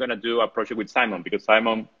 okay, I'm gonna do a project with Simon because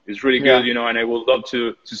Simon is really good, Yeah. and I would love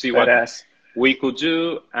to see what Badass. we could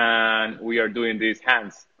do, and we are doing these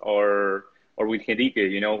hands, or with Henrique,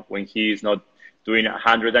 when he is not doing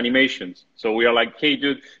 100 animations. So we are like, hey,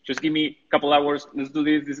 dude, just give me a couple hours. Let's do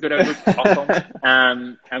this. This is gonna look awesome,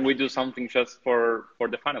 and we do something just for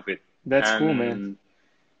the fun of it, That's cool, man. and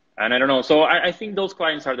and I don't know. So I think those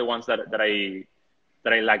clients are the ones that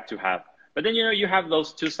I like to have. But then you have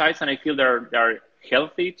those two sides, and I feel they're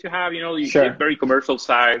healthy to have. The Sure. very commercial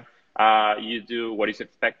side. You do what is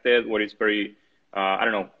expected, what is very I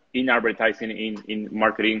don't know, in advertising, in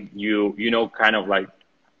marketing. You know kind of like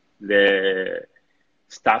the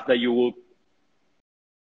stuff that you will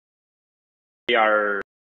they are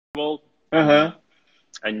valuable Uh-huh.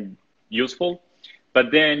 and useful.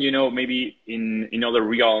 But then, maybe in other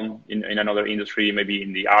realm, in another industry, maybe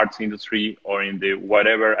in the arts industry or in the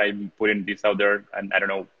whatever, I'm putting this out there, and I don't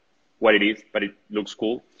know what it is, but it looks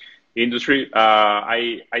cool. Industry,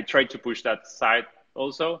 I try to push that side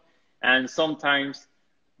also, and sometimes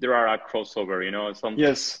there are a crossover.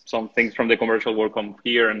 Yes. Some things from the commercial world come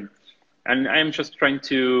here, and I'm just trying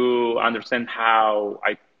to understand how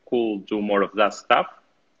I could do more of that stuff.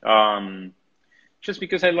 Um, just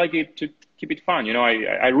because I like it to keep it fun.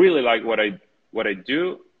 I really like what I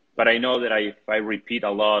do, but I know that if I repeat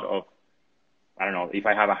a lot of, I don't know, if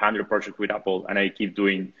I have 100 projects with Apple and I keep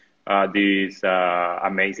doing these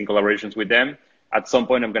amazing collaborations with them, at some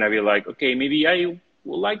point I'm gonna be like, okay, maybe I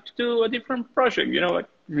would like to do a different project. Like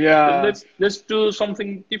Yeah. let's do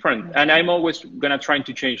something different, and I'm always gonna try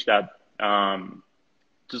to change that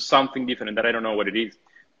to something different that I don't know what it is.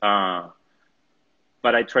 Uh,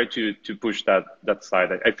 but I try to push that side.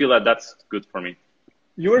 I feel that that's good for me.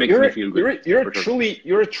 You're Makes me you're feel good you're you're for sure.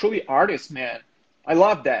 you're a truly artist, man. I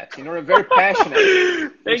love that. You're very passionate,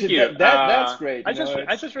 which Thank is you. that's great. I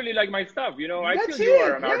It's just really like my stuff. I feel that's you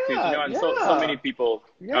are it. an artist. Yeah, And so many yeah, people.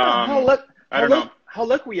 yeah. Hell, let I hell don't let know. how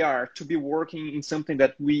lucky we are to be working in something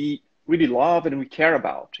that we really love and we care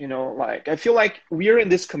about. You know, like I feel like we're in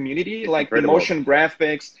this community, It's like the incredible. motion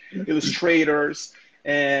graphics, illustrators,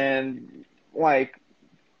 and like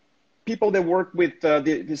people that work with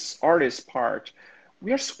this artist part.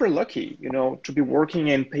 We are super lucky, you know, to be working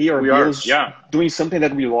and pay our We are, bills yeah. doing something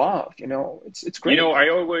that we love. You know, it's You great. know, I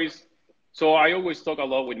always talk a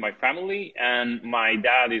lot with my family, and my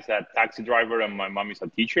dad is a taxi driver, and my mom is a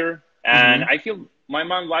teacher. And Hmm. I feel my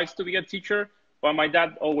mom likes to be a teacher, but my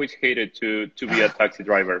dad always hated to be a taxi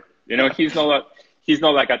driver. You know, he's not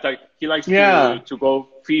like a taxi. He likes Yeah, to go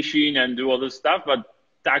fishing and do all this stuff, but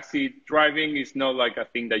taxi driving is not like a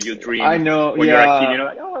thing that you I dream know. when you're a kid. You Yeah. know,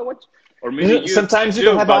 like, oh, what? Or maybe you Sometimes you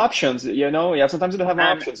don't do, have but options, you know? Yeah, sometimes you don't have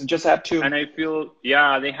and options. You just have to. and I feel,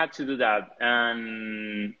 yeah, they had to do that,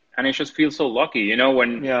 and I just feel so lucky, you know,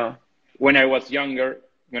 Yeah. when I was younger,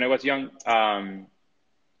 when I was young,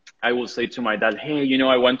 I will say to my dad, hey, you know,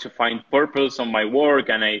 I want to find purpose on my work,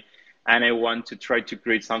 and I want to try to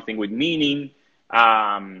create something with meaning.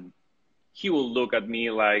 Um, he will look at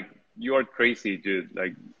me like, you are crazy, dude.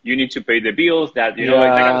 Like, you need to pay the bills. That, you know,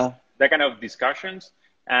 like Yeah. that kind of discussions.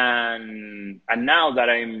 And now that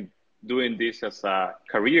I'm doing this as a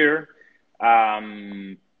career,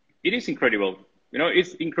 um, it is incredible. You know,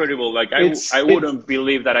 it's incredible. Like I It's wouldn't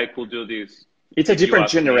believe that I could do this it's a if you different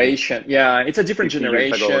asked me generation. Yeah, it's a different 15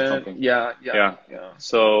 years ago or generation. something. Yeah, yeah, Yeah. yeah.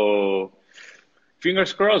 So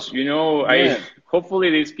fingers crossed, you know, I Man. hopefully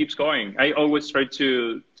this keeps going. I always try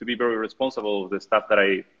to be very responsible with the stuff that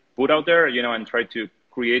I put out there, you know, and try to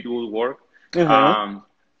create good work. Uh-huh. Um,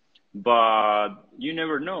 but you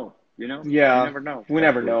never know, you know, you Yeah. never know, We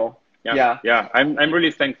never actually. know. Yeah, Yeah. yeah. I'm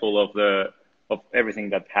really thankful of everything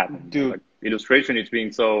that happened. You know, Dude, like illustration, it's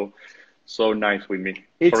been so nice with me. For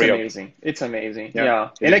it's real. amazing. It's amazing. Yeah, Yeah.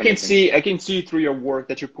 it And is amazing. I can see through your work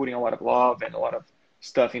that you're putting a lot of love and a lot of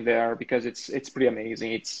stuff in there because it's pretty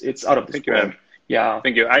amazing. It's out of this Thank you, world. Em. Yeah.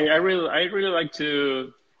 Thank you. I really like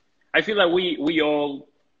to. I feel like we all,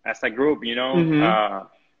 as a group, you know, Mm-hmm.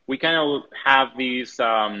 we kind of have this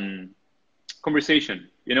conversation,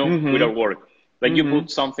 you know, with our Mm-hmm. work. Like you Mm-hmm.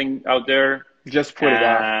 put something out there, Just put it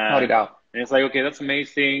out. Pout it and out. it's like, okay, that's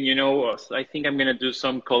amazing. You know, so I think I'm gonna do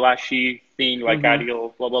some collage thing like Mm-hmm.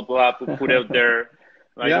 Ariel, blah blah blah, put out there.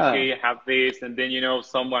 Like, Yeah. okay, I have this, and then you know,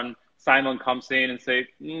 Simon comes in and say,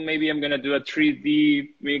 maybe I'm gonna do a 3D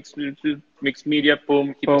mixed media,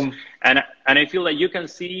 boom, he puts, Boom. and I feel like you can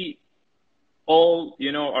see all,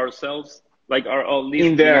 you know, ourselves, like our all list,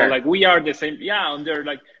 In you know, like there. we are the same, yeah, and they're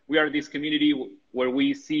like we are this community where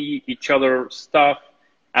we see each other stuff,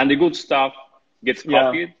 and the good stuff gets Yeah.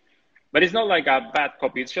 copied, but it's not like a bad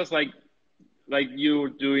copy. It's just like you're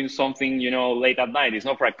doing something, you know, late at night. It's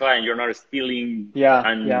not for a client. You're not stealing Yeah.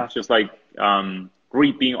 and Yeah. just like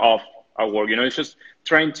ripping off our work. You know, it's just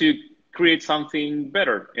trying to create something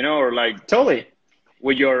better. You know, or like Totally.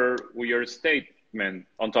 with your statement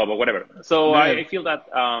on top or whatever. So I Man. feel that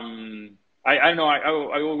I know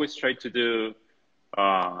I always try to do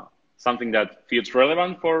something that feels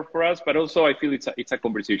relevant for us, but also I feel it's a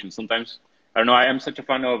conversation. Sometimes I don't know. I am such a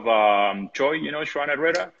fan of Choi, you know, Joan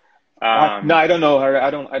Herrera. No, Um, I don't know her. I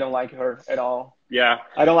don't like her at all. yeah,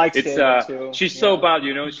 I don't like it's Steven too. she's so Yeah. bad,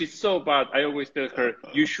 you know. She's so bad. I always tell her,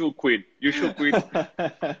 you should quit. You should quit.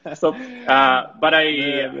 So, but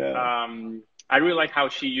Man, yeah. I really like how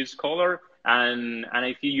she used color, and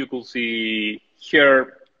I feel you could see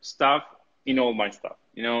her stuff in all my stuff,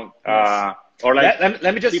 you know, Yes. or like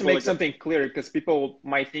Let me just people make like that. something clear because people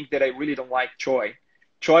might think that I really don't like Choi.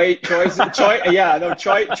 Choi. Yeah, no,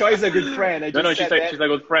 Choi is a good friend. I No, just no, said that. she's a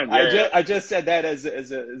good friend. Yeah, yeah, I just said that as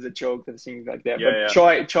a joke and things like that. yeah, But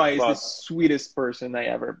yeah. Choi is the But sweetest person I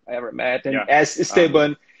ever met. And yeah, as um,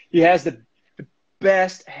 Esteban, he has the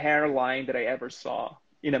best hairline that I ever saw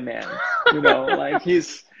in a man. You know, like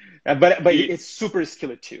he's, but he, it's super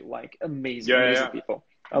skilled too. Like amazing, yeah, yeah, amazing yeah. people.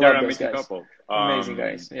 I They're love an those amazing guys. couple. Amazing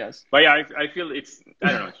guys. Yes. But yeah, I feel it's,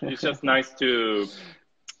 I don't know, it's just nice to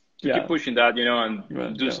keep Yeah. pushing that, you know, and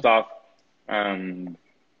Yeah. do Yeah. stuff and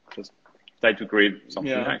just try to create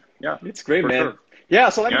something Yeah. nice. Yeah, It's great, for man. sure. Yeah.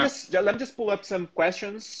 So Yeah. let me just pull up some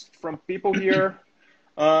questions from people here.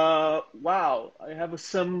 Wow. I have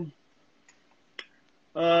some.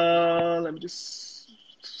 Let me just.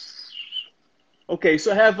 Okay.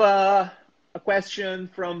 So I have a question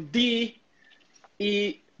from DE.BS.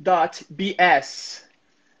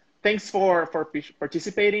 Thanks for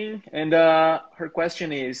participating. And her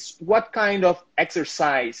question is, what kind of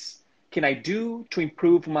exercise can I do to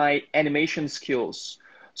improve my animation skills?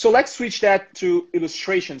 So let's switch that to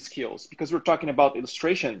illustration skills because we're talking about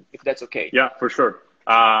illustration, if that's okay. Yeah, for sure.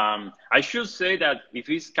 I should say that if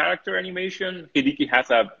it's character animation, Hideki has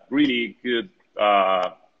a really good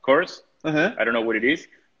course. Uh-huh. I don't know what it is,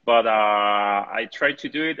 but I tried to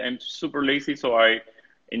do it. I'm super lazy, so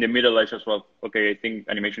in the middle, I just, well, okay, I think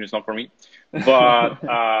animation is not for me. But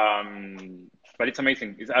but it's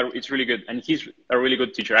amazing. It's really good, and he's a really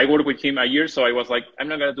good teacher. I worked with him a year, so I was like, I'm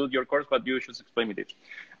not gonna do your course, but you should explain me this.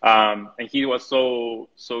 And he was so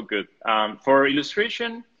good. For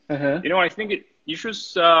illustration, Uh-huh. I think you should.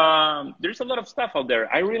 There's a lot of stuff out there.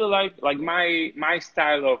 I really like my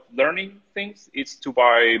style of learning things is to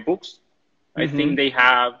buy books. I think Mm-hmm. they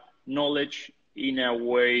have knowledge in a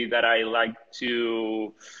way that I like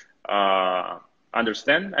to uh,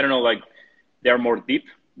 understand. I don't know, like they're more deep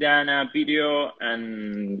than a video,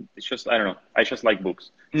 and it's just I don't know. I just like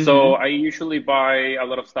books, so Mm-hmm. I usually buy a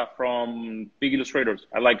lot of stuff from big illustrators.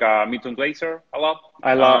 I like Milton Glaser a lot.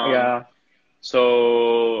 I love, yeah.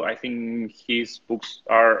 So I think his books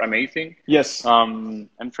are amazing. Yes. I'm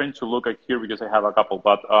trying to look at here because I have a couple,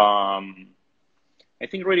 but I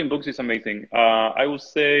think reading books is amazing. I would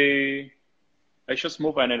say I just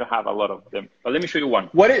move and I don't have a lot of them. But let me show you one.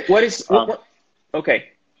 What, okay,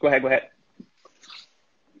 go ahead, go ahead.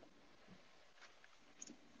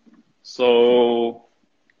 So,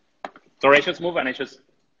 sorry, I just move and I just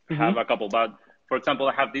have Mm-hmm. a couple. But for example,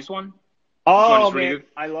 I have this one. This one Oh is really man, good.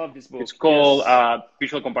 I love this It's book. called Yes.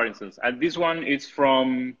 Visual Comparisons, and this one is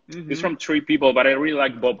from Mm-hmm. three people, but I really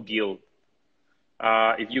like Bob Gill.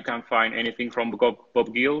 If you can find anything from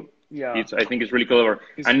Bob Gill, Yeah, I think it's really clever.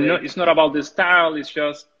 it's And no, great. it's not about the style. It's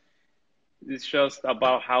just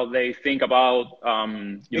about how they think about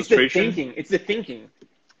It's the illustration. thinking. It's the thinking.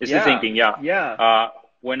 It's the Yeah, thinking, yeah. yeah.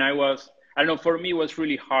 When I don't know, for me, it was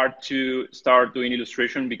really hard to start doing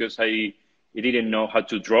illustration because I didn't know how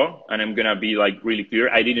to draw. And I'm going to be like really clear.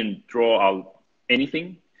 I didn't draw out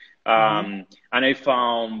anything. Mm-hmm. And I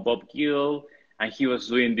found Bob Gill, and he was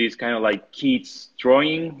doing this kind of like kids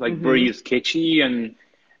drawing, like Mm-hmm. very sketchy. And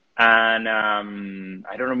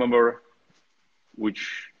I don't remember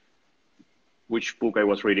which which book I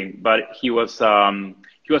was reading, but he was trying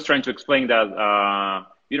to explain that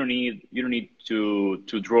you don't need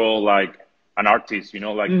to draw like an artist,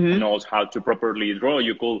 like Mm-hmm. knows how to properly draw.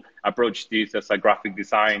 You could approach this as a graphic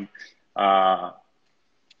design uh,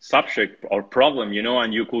 subject or problem,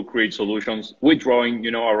 and you could create solutions with drawing,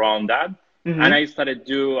 around that. And Mm-hmm. I started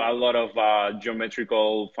to do a lot of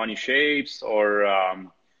geometrical funny shapes or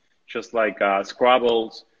just like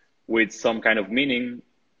Scrabbles with some kind of meaning.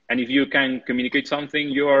 And if you can communicate something,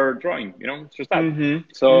 you are drawing, it's just that. Mm-hmm.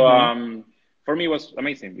 So Mm-hmm. for me, it was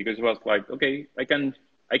amazing because it was like, okay, I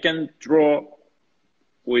can draw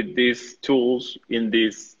with these tools in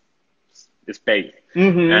this space,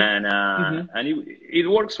 Mm-hmm. and Mm-hmm. it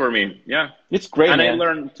works for me, yeah. It's great, And man.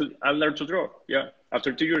 I learned to draw, yeah.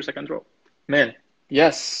 After 2 years, I can draw, Man.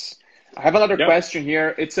 Yes. I have another yeah. question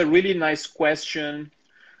here. It's a really nice question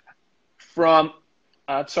from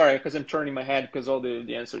sorry, because I'm turning my head because all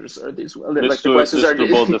the answers are these. Well, like Let's the do questions let's are do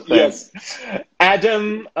these. both the same. Yes.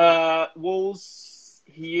 Adam Wolves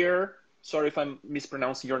here. Sorry if I'm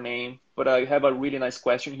mispronouncing your name, but I have a really nice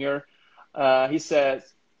question here. He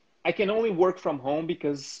says, I can only work from home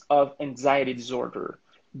because of anxiety disorder.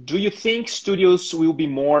 Do you think studios will be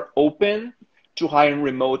more open to hiring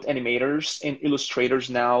remote animators and illustrators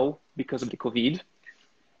now because of the COVID?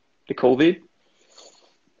 The COVID?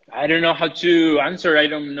 I don't know how to answer.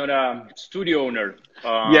 I'm not a studio owner,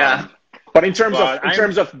 Yeah. But in terms of but I'm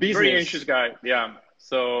very anxious business, guy. Yeah.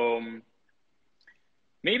 So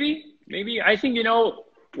maybe I think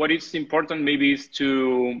what is important. Maybe is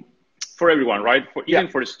to for everyone, right? yeah,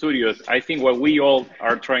 Even for studios, I think what we all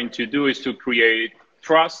are trying to do is to create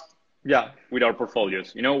trust yeah. with our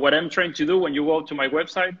portfolios. What I'm trying to do when you go to my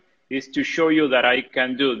website is to show you that I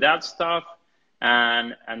can do that stuff,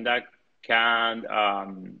 and that can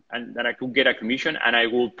and that I could get a commission, and I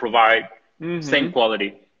will provide same Mm-hmm.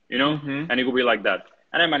 quality, Mm-hmm. and it will be like that.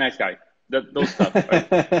 And I'm a nice guy. Those stuff,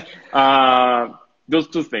 right? Uh, those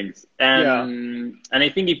two things, Yeah. and I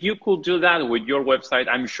think if you could do that with your website,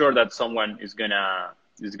 I'm sure that someone is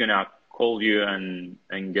gonna call you and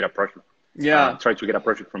get a project, Yeah. try to get a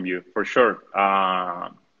project from you for sure.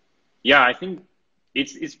 Yeah, I think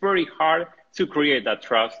it's very hard to create that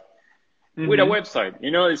trust with a Mm-hmm. website.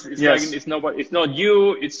 It's like Yes. it's not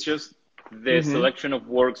you. It's just the Mm-hmm. selection of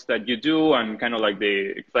works that you do and kind of like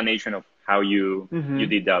the explanation of how you Mm-hmm.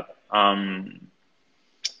 did that.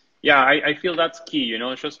 Yeah, I feel that's key.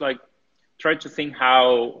 It's just like try to think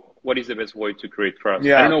what is the best way to create trust.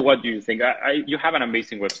 I don't Yeah. know. What do you think? You have an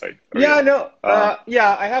amazing website, Yeah, Ariel. no. Uh,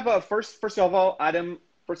 Yeah, I have a first of all, Adam,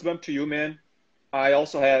 first of all to you, man. I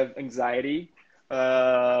also have anxiety.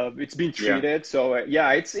 It's been Yeah. treated. So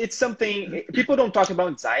yeah, it's something people don't talk about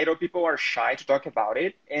anxiety, or people are shy to talk about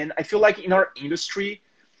it. And I feel like in our industry,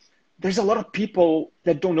 there's a lot of people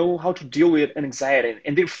that don't know how to deal with anxiety,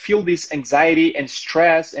 and they feel this anxiety and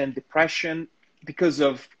stress and depression because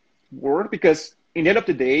of work. Because in the end of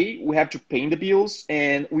the day, we have to pay the bills,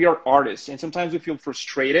 and we are artists, and sometimes we feel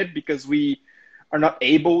frustrated because we are not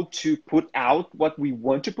able to put out what we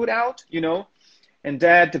want to put out, and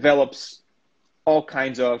that develops all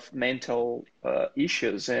kinds of mental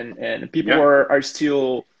issues, and people Yeah. are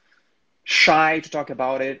still shy to talk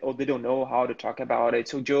about it, or they don't know how to talk about it.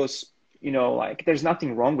 So just, like, there's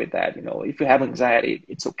nothing wrong with that. If you have anxiety,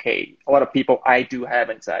 it's okay. A lot of people, I do have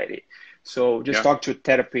anxiety. So just Yeah. talk to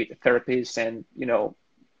a therapist, and,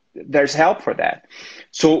 there's help for that.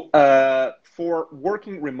 So for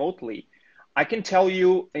working remotely, I can tell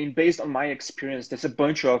you, and based on my experience, there's a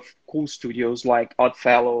bunch of cool studios like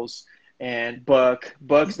Oddfellows and Buck.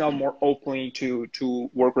 Buck's now more openly to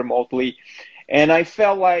work remotely. And I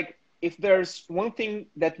felt like if there's one thing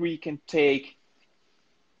that we can take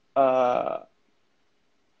uh,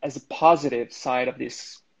 as a positive side of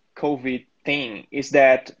this COVID thing, is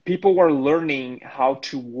that people were learning how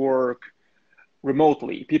to work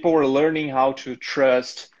remotely. People were learning how to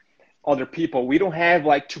trust other people. We don't have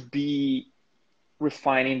like to be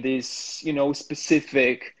refining this,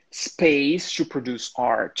 specific space to produce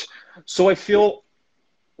art. So I feel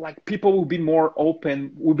like people will be more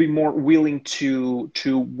open, will be more willing to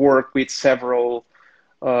work with several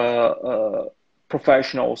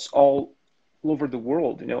professionals all over the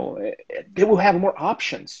world. They will have more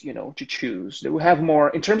options, to choose. They will have more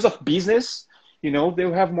in terms of business. They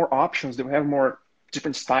will have more options. They will have more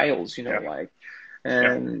different styles. Yeah. Like,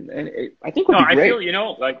 Yeah. and I think would No, be I feel,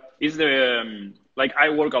 great. like is the like I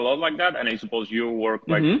work a lot like that, and I suppose you work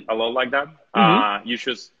like Mm-hmm. a lot like that. Mm-hmm. You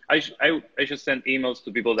just I just send emails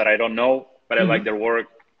to people that I don't know, but I like Mm-hmm. their work,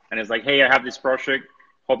 and it's like, hey, I have this project.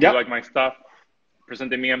 Hope you Yep. like my stuff.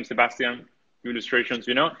 Present to me, I'm Sebastian. Illustrations,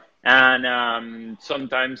 and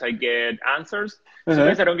sometimes I get answers. Uh-huh.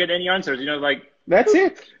 Sometimes I don't get any answers. Like, That's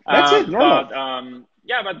poof. it. That's it. Normal. But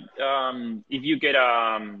yeah, but if you get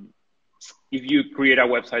if you create a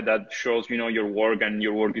website that shows your work and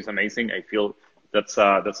your work is amazing, I feel that's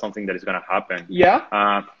something that is going to happen. Yeah.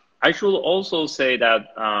 uh, I should also say that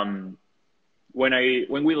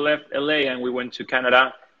when we left LA and we went to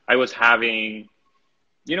Canada, I was having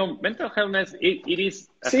mental health. It is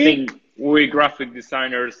a See, thing with graphic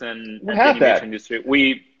designers we and the have animation that. industry.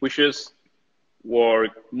 We just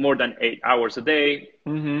work more than 8 hours a day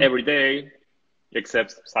Mm-hmm. every day, except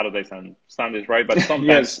Saturdays and Sundays, right? But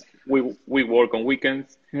sometimes Yes. we work on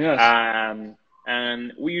weekends, Yes. um,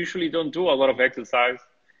 and we usually don't do a lot of exercise.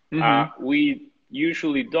 Mm-hmm. We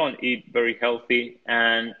usually don't eat very healthy,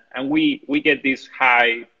 and we get these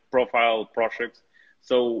high profile projects,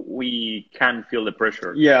 so we can feel the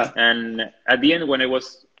pressure. Yeah. And at the end, when I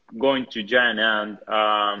was going to Jan, and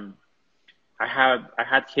I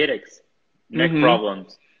had headaches, neck Mm-hmm.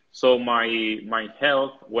 problems. So my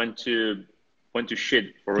health went to shit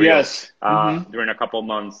for real Yes. Mm-hmm. during a couple of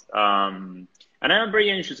months. And I'm a very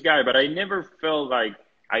anxious guy, but I never felt like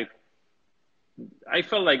I I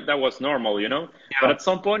felt like that was normal. But Yeah. at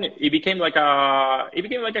some point, it became like a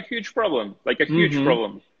huge problem, like a huge Mm-hmm.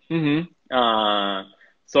 problem. Mm-hmm. Uh,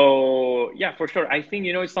 so yeah, for sure. I think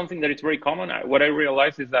it's something that is very common. What I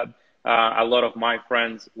realized is that a lot of my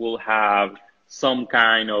friends will have some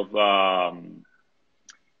kind of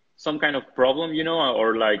problem,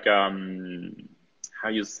 or like how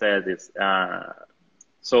you say this.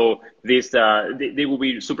 So this they will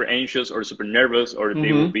be super anxious or super nervous, or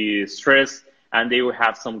they will Mm-hmm. be stressed, and they will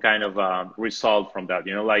have some kind of result from that.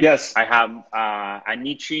 Like Yes. I have an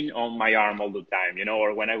itching on my arm all the time,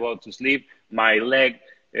 or when I go to sleep, my leg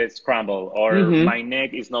is scrambled, or Mm-hmm. my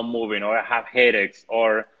neck is not moving, or I have headaches,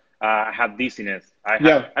 or I have dizziness.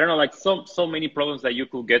 Yeah. I don't know, like so many problems that you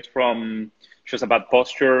could get from just about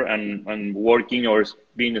posture and working or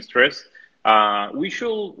being stressed. We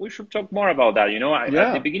should talk more about that. At the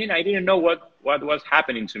Yeah. beginning, I didn't know what was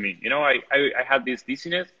happening to me. I had this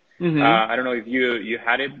dizziness. Mm-hmm. I don't know if you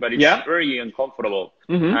had it, but it's Yeah. very uncomfortable,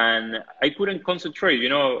 Mm-hmm. and I couldn't concentrate.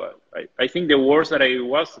 I think the worst that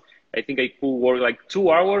I think I could work like 2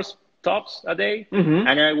 hours tops a day, Mm-hmm.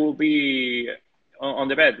 and I will be on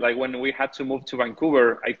the bed. Like when we had to move to Vancouver,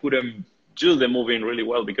 I couldn't do the moving really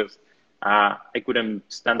well because I couldn't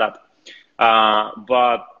stand up.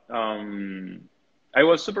 But I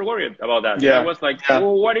was super worried about that. I Yeah. was like, Yeah.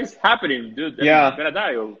 "Well, what is happening, dude? I'm Yeah. gonna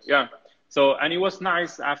die." Yeah. So, and it was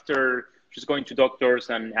nice after just going to doctors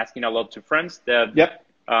and asking a lot to friends that Yep.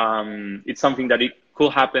 it's something that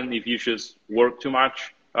could happen if you just work too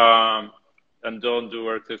much, and don't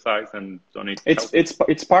do exercise and don't eat healthy.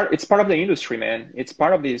 It's part of the industry, man. It's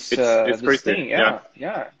part of this It's this crazy. thing. Yeah. Yeah,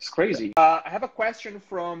 yeah, it's crazy. I have a question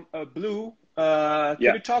from Blue. Can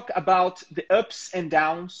Yeah. you talk about the ups and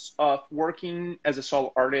downs of working as a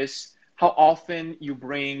solo artist? How often you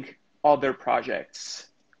bring other projects,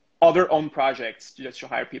 other own projects, just to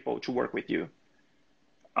hire people to work with you?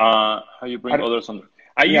 How you I bring don't, others on?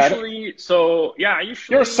 I yeah, I don't, usually, so yeah, I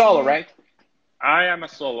you're a solo, usually, right? I am a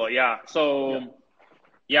solo. Yeah. Yeah. So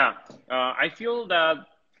yeah, I feel that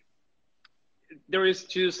there is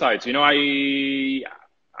two sides. I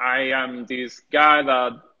am this guy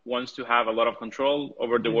that wants to have a lot of control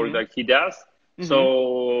over the work Mm-hmm. that he does. Mm-hmm.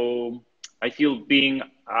 So I feel being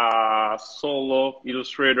a solo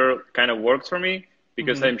illustrator kind of works for me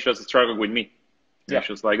because Mm-hmm. I'm just struggling with me. And Yeah. it's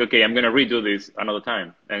just like, okay, I'm gonna redo this another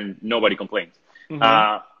time, and nobody complains. Mm-hmm.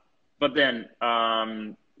 Uh, but then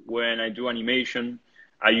when I do animation,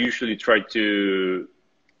 I usually try to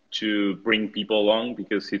bring people along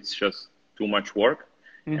because it's just too much work.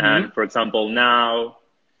 Mm-hmm. And for example, now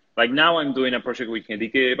I'm doing a project with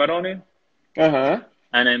Enrique Barone, Uh-huh.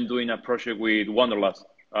 and I'm doing a project with Wanderlust.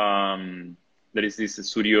 There is this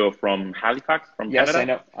studio from Halifax, from Yes, I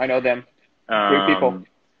Canada. know. I know them. Great people. Um,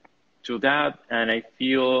 to that, and I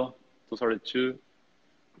feel those are the two.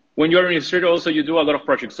 When you're an illustrator, also you do a lot of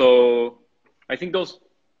projects. So I think those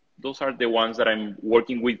are the ones that I'm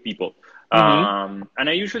working with people. Mm-hmm. And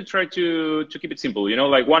I usually try to keep it simple,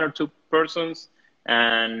 like one or two persons,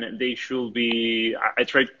 and they should be. I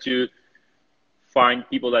try to find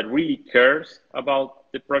people that really cares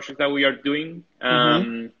about the project that we are doing,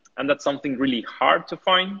 Mm-hmm. and that's something really hard to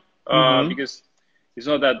find Mm-hmm. because it's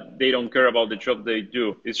not that they don't care about the job they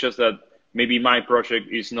do. It's just that maybe my project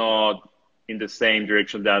is not in the same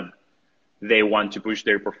direction that they want to push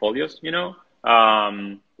their portfolios.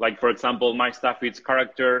 Like for example, my stuff is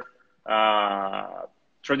character, uh,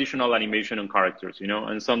 traditional animation on characters.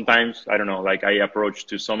 And sometimes I don't know, like I approach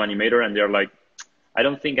to some animator and they're like, I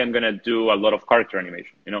don't think I'm gonna do a lot of character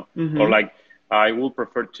animation. Or Mm-hmm. like I would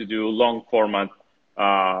prefer to do long format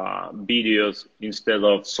videos instead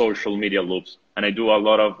of social media loops. And I do a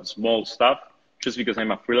lot of small stuff just because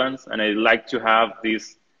I'm a freelance and I like to have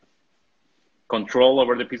this control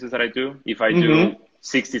over the pieces that I do. If I Mm-hmm. do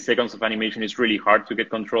 60 seconds of animation, it's really hard to get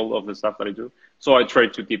control of the stuff that I do. So I try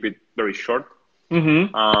to keep it very short.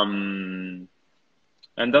 Mm-hmm. Um,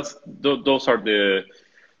 and those are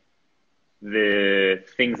the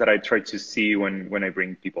things that I try to see when I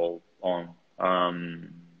bring people on.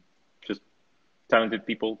 Just talented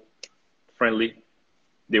people, friendly.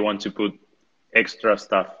 They want to put extra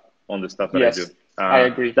stuff on the stuff that I do. Yes, I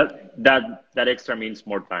agree. That extra means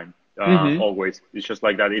more time. Mm-hmm. Always, it's just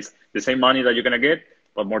like that. It's the same money that you're gonna get,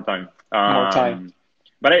 but more time. More time.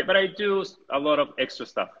 But I do a lot of extra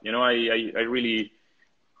stuff. I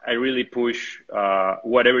really push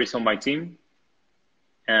whatever is on my team,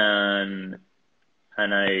 and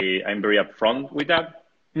I'm very upfront with that.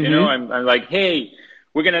 Mm-hmm. I'm like, hey,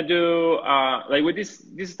 we're gonna do like with this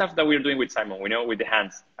stuff that we're doing with Simon, with the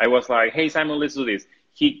hands. I was like, hey Simon, let's do this.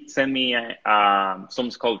 He sent me some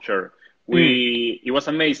sculpture. Mm. It was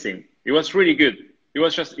amazing. It was really good. It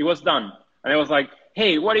was done. And I was like,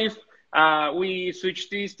 hey, what if we switch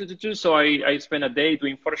this to. So I spent a day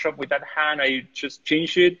doing Photoshop with that hand. I just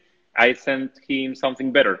changed it. I sent him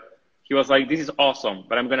something better. He was like, this is awesome,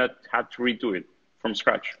 but I'm gonna have to redo it from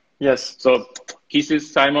scratch. Yes. So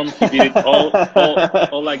kisses Simon, he did it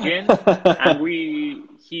all again, and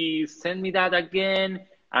he sent me that again,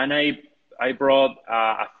 and I brought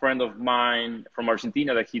a friend of mine from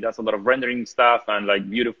Argentina that he does a lot of rendering stuff and like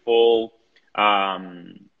beautiful,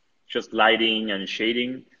 um, just lighting and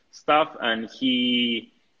shading stuff, and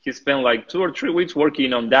he spent like 2 or 3 weeks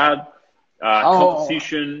working on that Oh,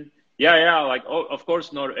 composition. Yeah, like of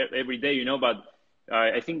course not every day, but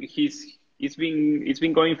I think it's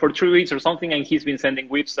been going for 3 weeks or something, and he's been sending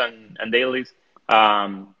whips and dailies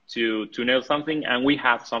to nail something, and we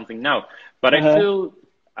have something now. But I uh-huh. feel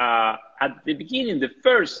at the beginning, the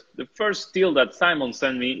first still that Simon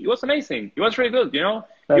sent me, it was amazing. It was really good. It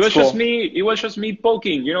That's was just cool. me. It was just me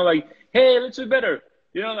poking. Like, hey, let's do better.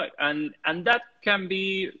 Like, and that can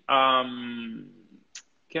be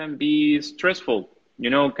stressful.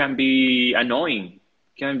 Can be annoying.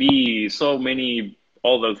 Can be so many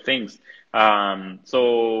other things.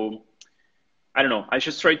 So I don't know. I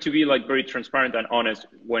just try to be like very transparent and honest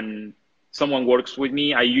when someone works with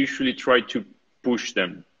me. I usually try to push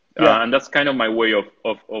them, Yeah. and that's kind of my way of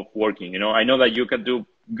working. I know that you can do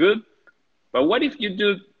good, but what if you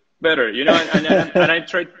do better, you know, and I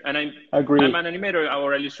try, and I'm Agree. an animator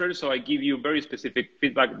or illustrator, so I give you very specific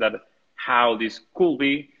feedback that how this could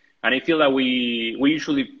be, and I feel that we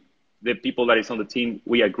usually, the people that is on the team,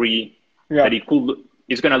 we agree Yeah. that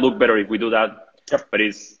it's gonna look better if we do that, Yep. but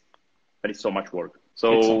it's so much work. It's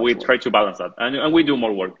so So much we try work. to balance that, and we do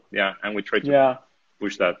more work, yeah, and we try to Yeah.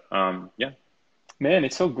 push that, yeah. Man,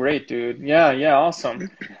 it's so great, dude. Yeah, yeah,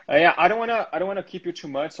 awesome. Yeah, I don't wanna keep you too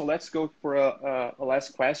much, so let's go for a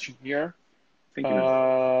last question here. Thank you, man.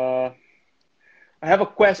 Uh, I have a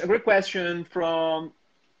great question from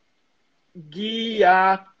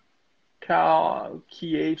Gia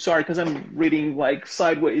Sorry, because I'm reading like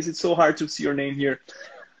sideways. It's so hard to see your name here.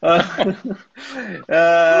 Uh,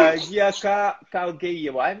 Gia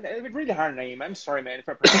Kalgeyev. I'm a really hard name. I'm sorry, man, if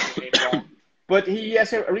I pronounce your name wrong. But he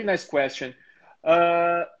has a really nice question.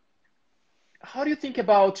 Uh, how do you think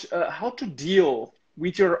about how to deal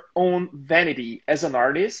with your own vanity as an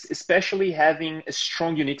artist, especially having a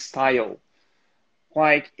strong, unique style?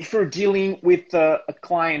 Like if you're dealing with a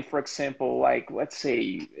client, for example, like let's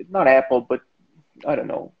say not Apple, but I don't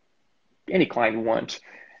know, any client you want.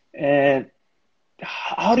 And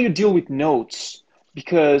how do you deal with notes?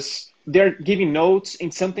 Because they're giving notes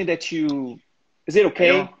in something that is it I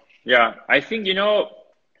know, okay? yeah, I think, you know,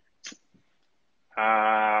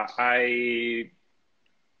 I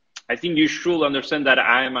think you should understand that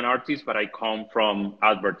I am an artist, but I come from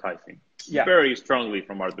advertising, Yeah. very strongly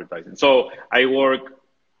from advertising. So I work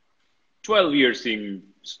 12 years in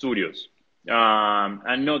studios,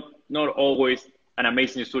 and not always an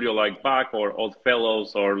amazing studio like Bach or Old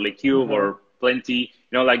Fellows or Le Cube Uh-huh. or Plenty,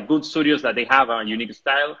 you know, like good studios that they have a unique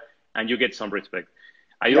style and you get some respect.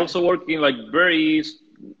 I Yeah. also work in like very,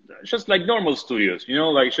 just like normal studios, you know,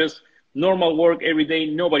 like just normal work every day.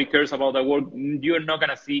 Nobody cares about that work. You're not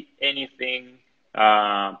gonna see anything,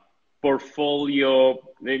 uh, portfolio,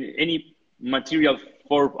 any material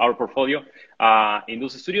for our portfolio in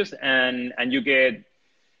those studios, and you get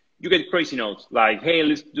crazy notes like, hey,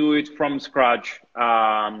 let's do it from scratch.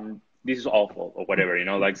 This is awful or whatever, you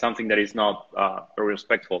know, like something that is not very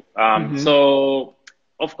respectful. Mm-hmm. So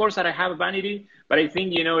of course that I have a vanity, but I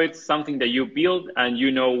think, you know, it's something that you build and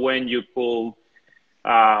you know when you could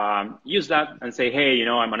use that and say, hey, you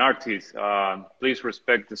know, I'm an artist. Please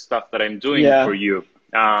respect the stuff that I'm doing for Yeah. you.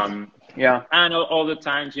 Yeah. And all the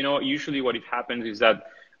times, you know, usually what it happens is that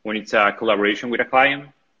when it's a collaboration with a client,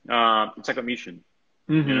 it's a commission,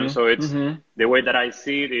 you know. Mm-hmm. So it's Mm-hmm. the way that I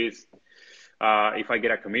see it is, if I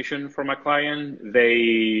get a commission from a client,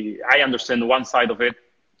 I understand one side of it,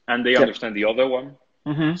 and they Yep. understand the other one.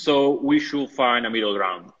 Mm-hmm. So we should find a middle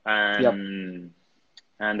ground, Yep.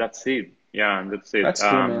 and that's it. Yeah, and that's it. That's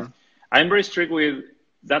cool, man. I'm very strict with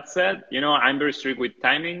that said, you know, I'm very strict with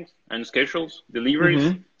timings and schedules, deliveries.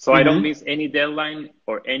 Mm-hmm. So I don't Mm-hmm. miss any deadline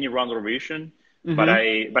or any round of revision, Mm-hmm.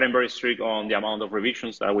 but I'm very strict on the amount of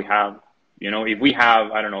revisions that we have. You know, if we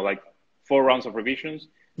have, I don't know, like 4 rounds of revisions,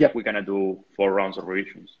 we're Yep. gonna do 4 rounds of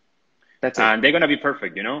revisions. That's it. And they're gonna be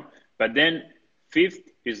perfect, you know. But then fifth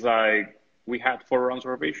is like we had 4 rounds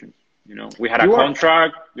of revisions. You know, we had a You are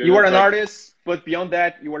contract. You you know, are it's an like, artist, but beyond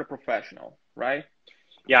that, you are a professional, right?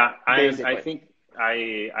 yeah, I Basically. think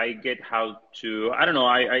I get how to, I don't know,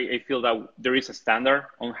 I feel that there is a standard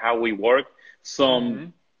on how we work. Some, Mm-hmm.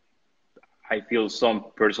 I feel some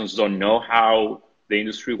persons don't know how the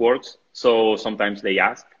industry works, so sometimes they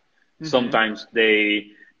ask. Mm-hmm. Sometimes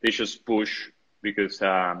they just push because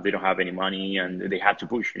they don't have any money and they have to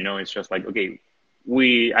push. You know, it's just like, okay,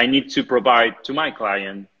 we I need to provide to my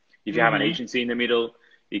client. If you have an Mm-hmm. agency in the middle,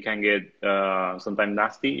 it can get sometimes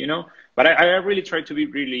nasty. You know, but I really try to be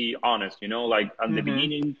really honest. You know, like at the Mm-hmm.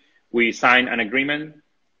 beginning, we sign an agreement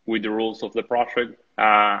with the rules of the project.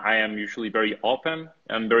 I am usually very open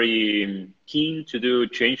and very keen to do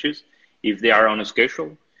changes if they are on a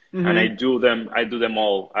schedule, and Mm-hmm. I do them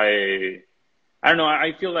all. I don't know.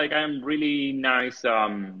 I feel like I'm really nice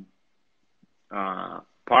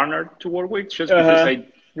partner to work with, just because Uh-huh.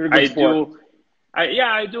 You're a good I sport. do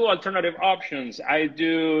I do alternative options. I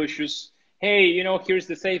do just, hey, you know, here's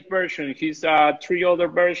the safe version. Here's 3 other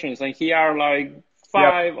versions, and here are like Yep.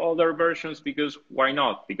 5 other versions, because why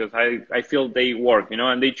not? Because I feel they work, you know,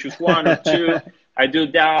 and they choose one or two. I do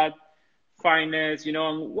that, fineness, you know,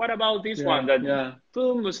 and what about this one Yeah. that Yeah.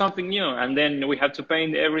 boom was something new? And then we have to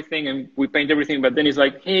paint everything, and we paint everything, but then it's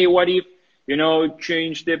like, hey, what if, you know,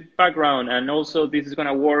 change the background, and also this is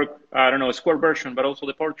gonna work, I don't know, a square version, but also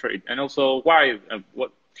the portrait, and also why,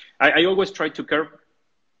 what, I always try to care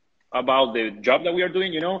about the job that we are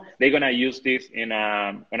doing. You know, they're gonna use this in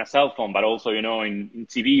a cell phone, but also, you know, in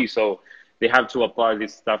TV, so they have to apply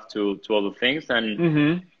this stuff to other things,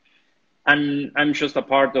 Mm-hmm. I'm just a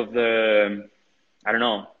part of the, I don't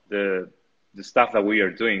know, the stuff that we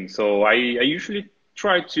are doing. So I usually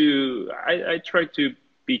I try to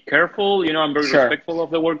be careful. I'm very Sure. respectful of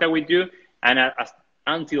the work that we do, and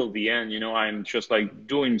until the end, I'm just like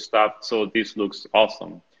doing stuff so this looks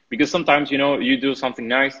awesome. Because sometimes, you do something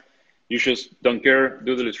nice, you just don't care,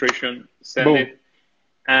 do the illustration, send Boom. it,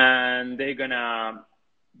 and they're gonna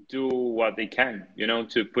do what they can,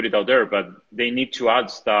 to put it out there. But they need to add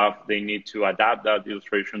stuff. They need to adapt that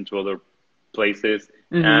illustration to other places,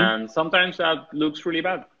 Mm-hmm. and sometimes that looks really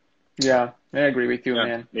bad. Yeah, I agree with you, Yeah,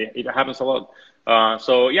 man. it happens a lot.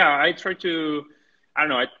 So yeah, I try to, I don't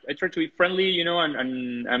know, I try to be friendly,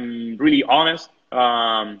 and I'm really honest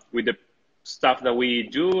with the stuff that we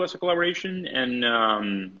do as a collaboration, and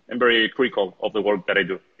I'm very critical of the work that I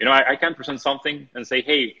do. I can present something and say,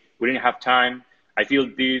 hey, we didn't have time. I feel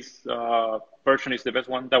this version is the best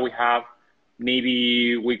one that we have.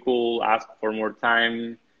 Maybe we could ask for more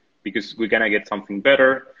time because we're gonna get something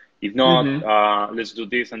better. If not, Mm-hmm. let's do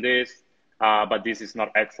this and this. But this is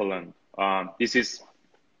not excellent. This is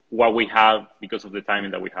what we have because of the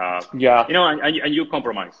timing that we have. Yeah, And you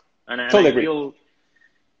compromise. And totally I agree. feel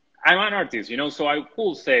I'm an artist, so I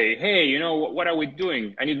could say, hey, what are we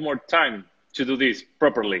doing? I need more time to do this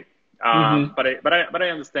properly. Mm-hmm. But I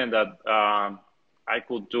understand that I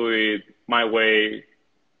could do it my way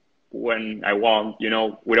when I want,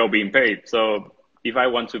 without being paid. So if I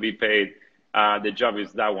want to be paid, the job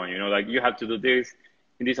is that one, like you have to do this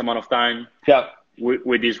in this amount of time Yeah,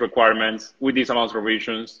 with these requirements, with these amounts of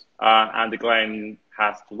revisions, and the client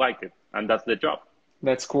has to like it, and that's the job.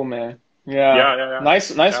 that's cool, man. Yeah, Yeah, yeah, yeah,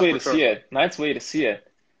 nice yeah, way for to see sure. it. Nice way to see it.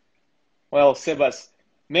 Well, Sebas,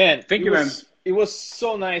 man, Thank you, man. it was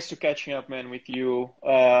so nice to catching up, man, with you.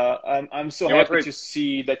 I'm so It was happy great. to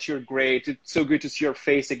see that you're great. It's so good to see your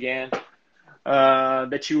face again.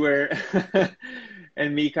 That you were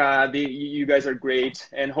and Mika, you guys are great,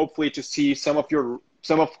 and hopefully to see some of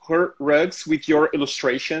her rugs with your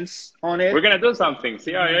illustrations on We're it. gonna do something.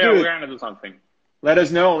 So, yeah, yeah, yeah. We're Dude, gonna do something let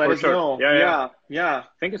us know. Let for us sure. know. Yeah, yeah. Yeah, yeah.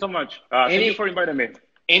 Thank you so much. Thank you Any for inviting me.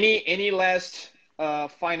 any last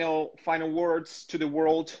final words to the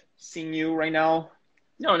world seeing you right now?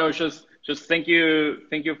 No, no, just thank you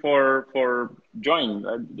for joining.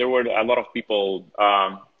 There were a lot of people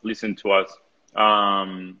listen to us.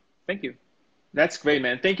 Thank you. That's great,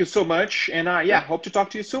 man. Thank you so much. And yeah, Yeah, hope to talk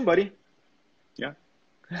to you soon, buddy. yeah.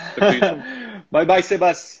 Talk to you soon. Bye bye,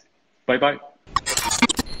 Sebas. Bye bye.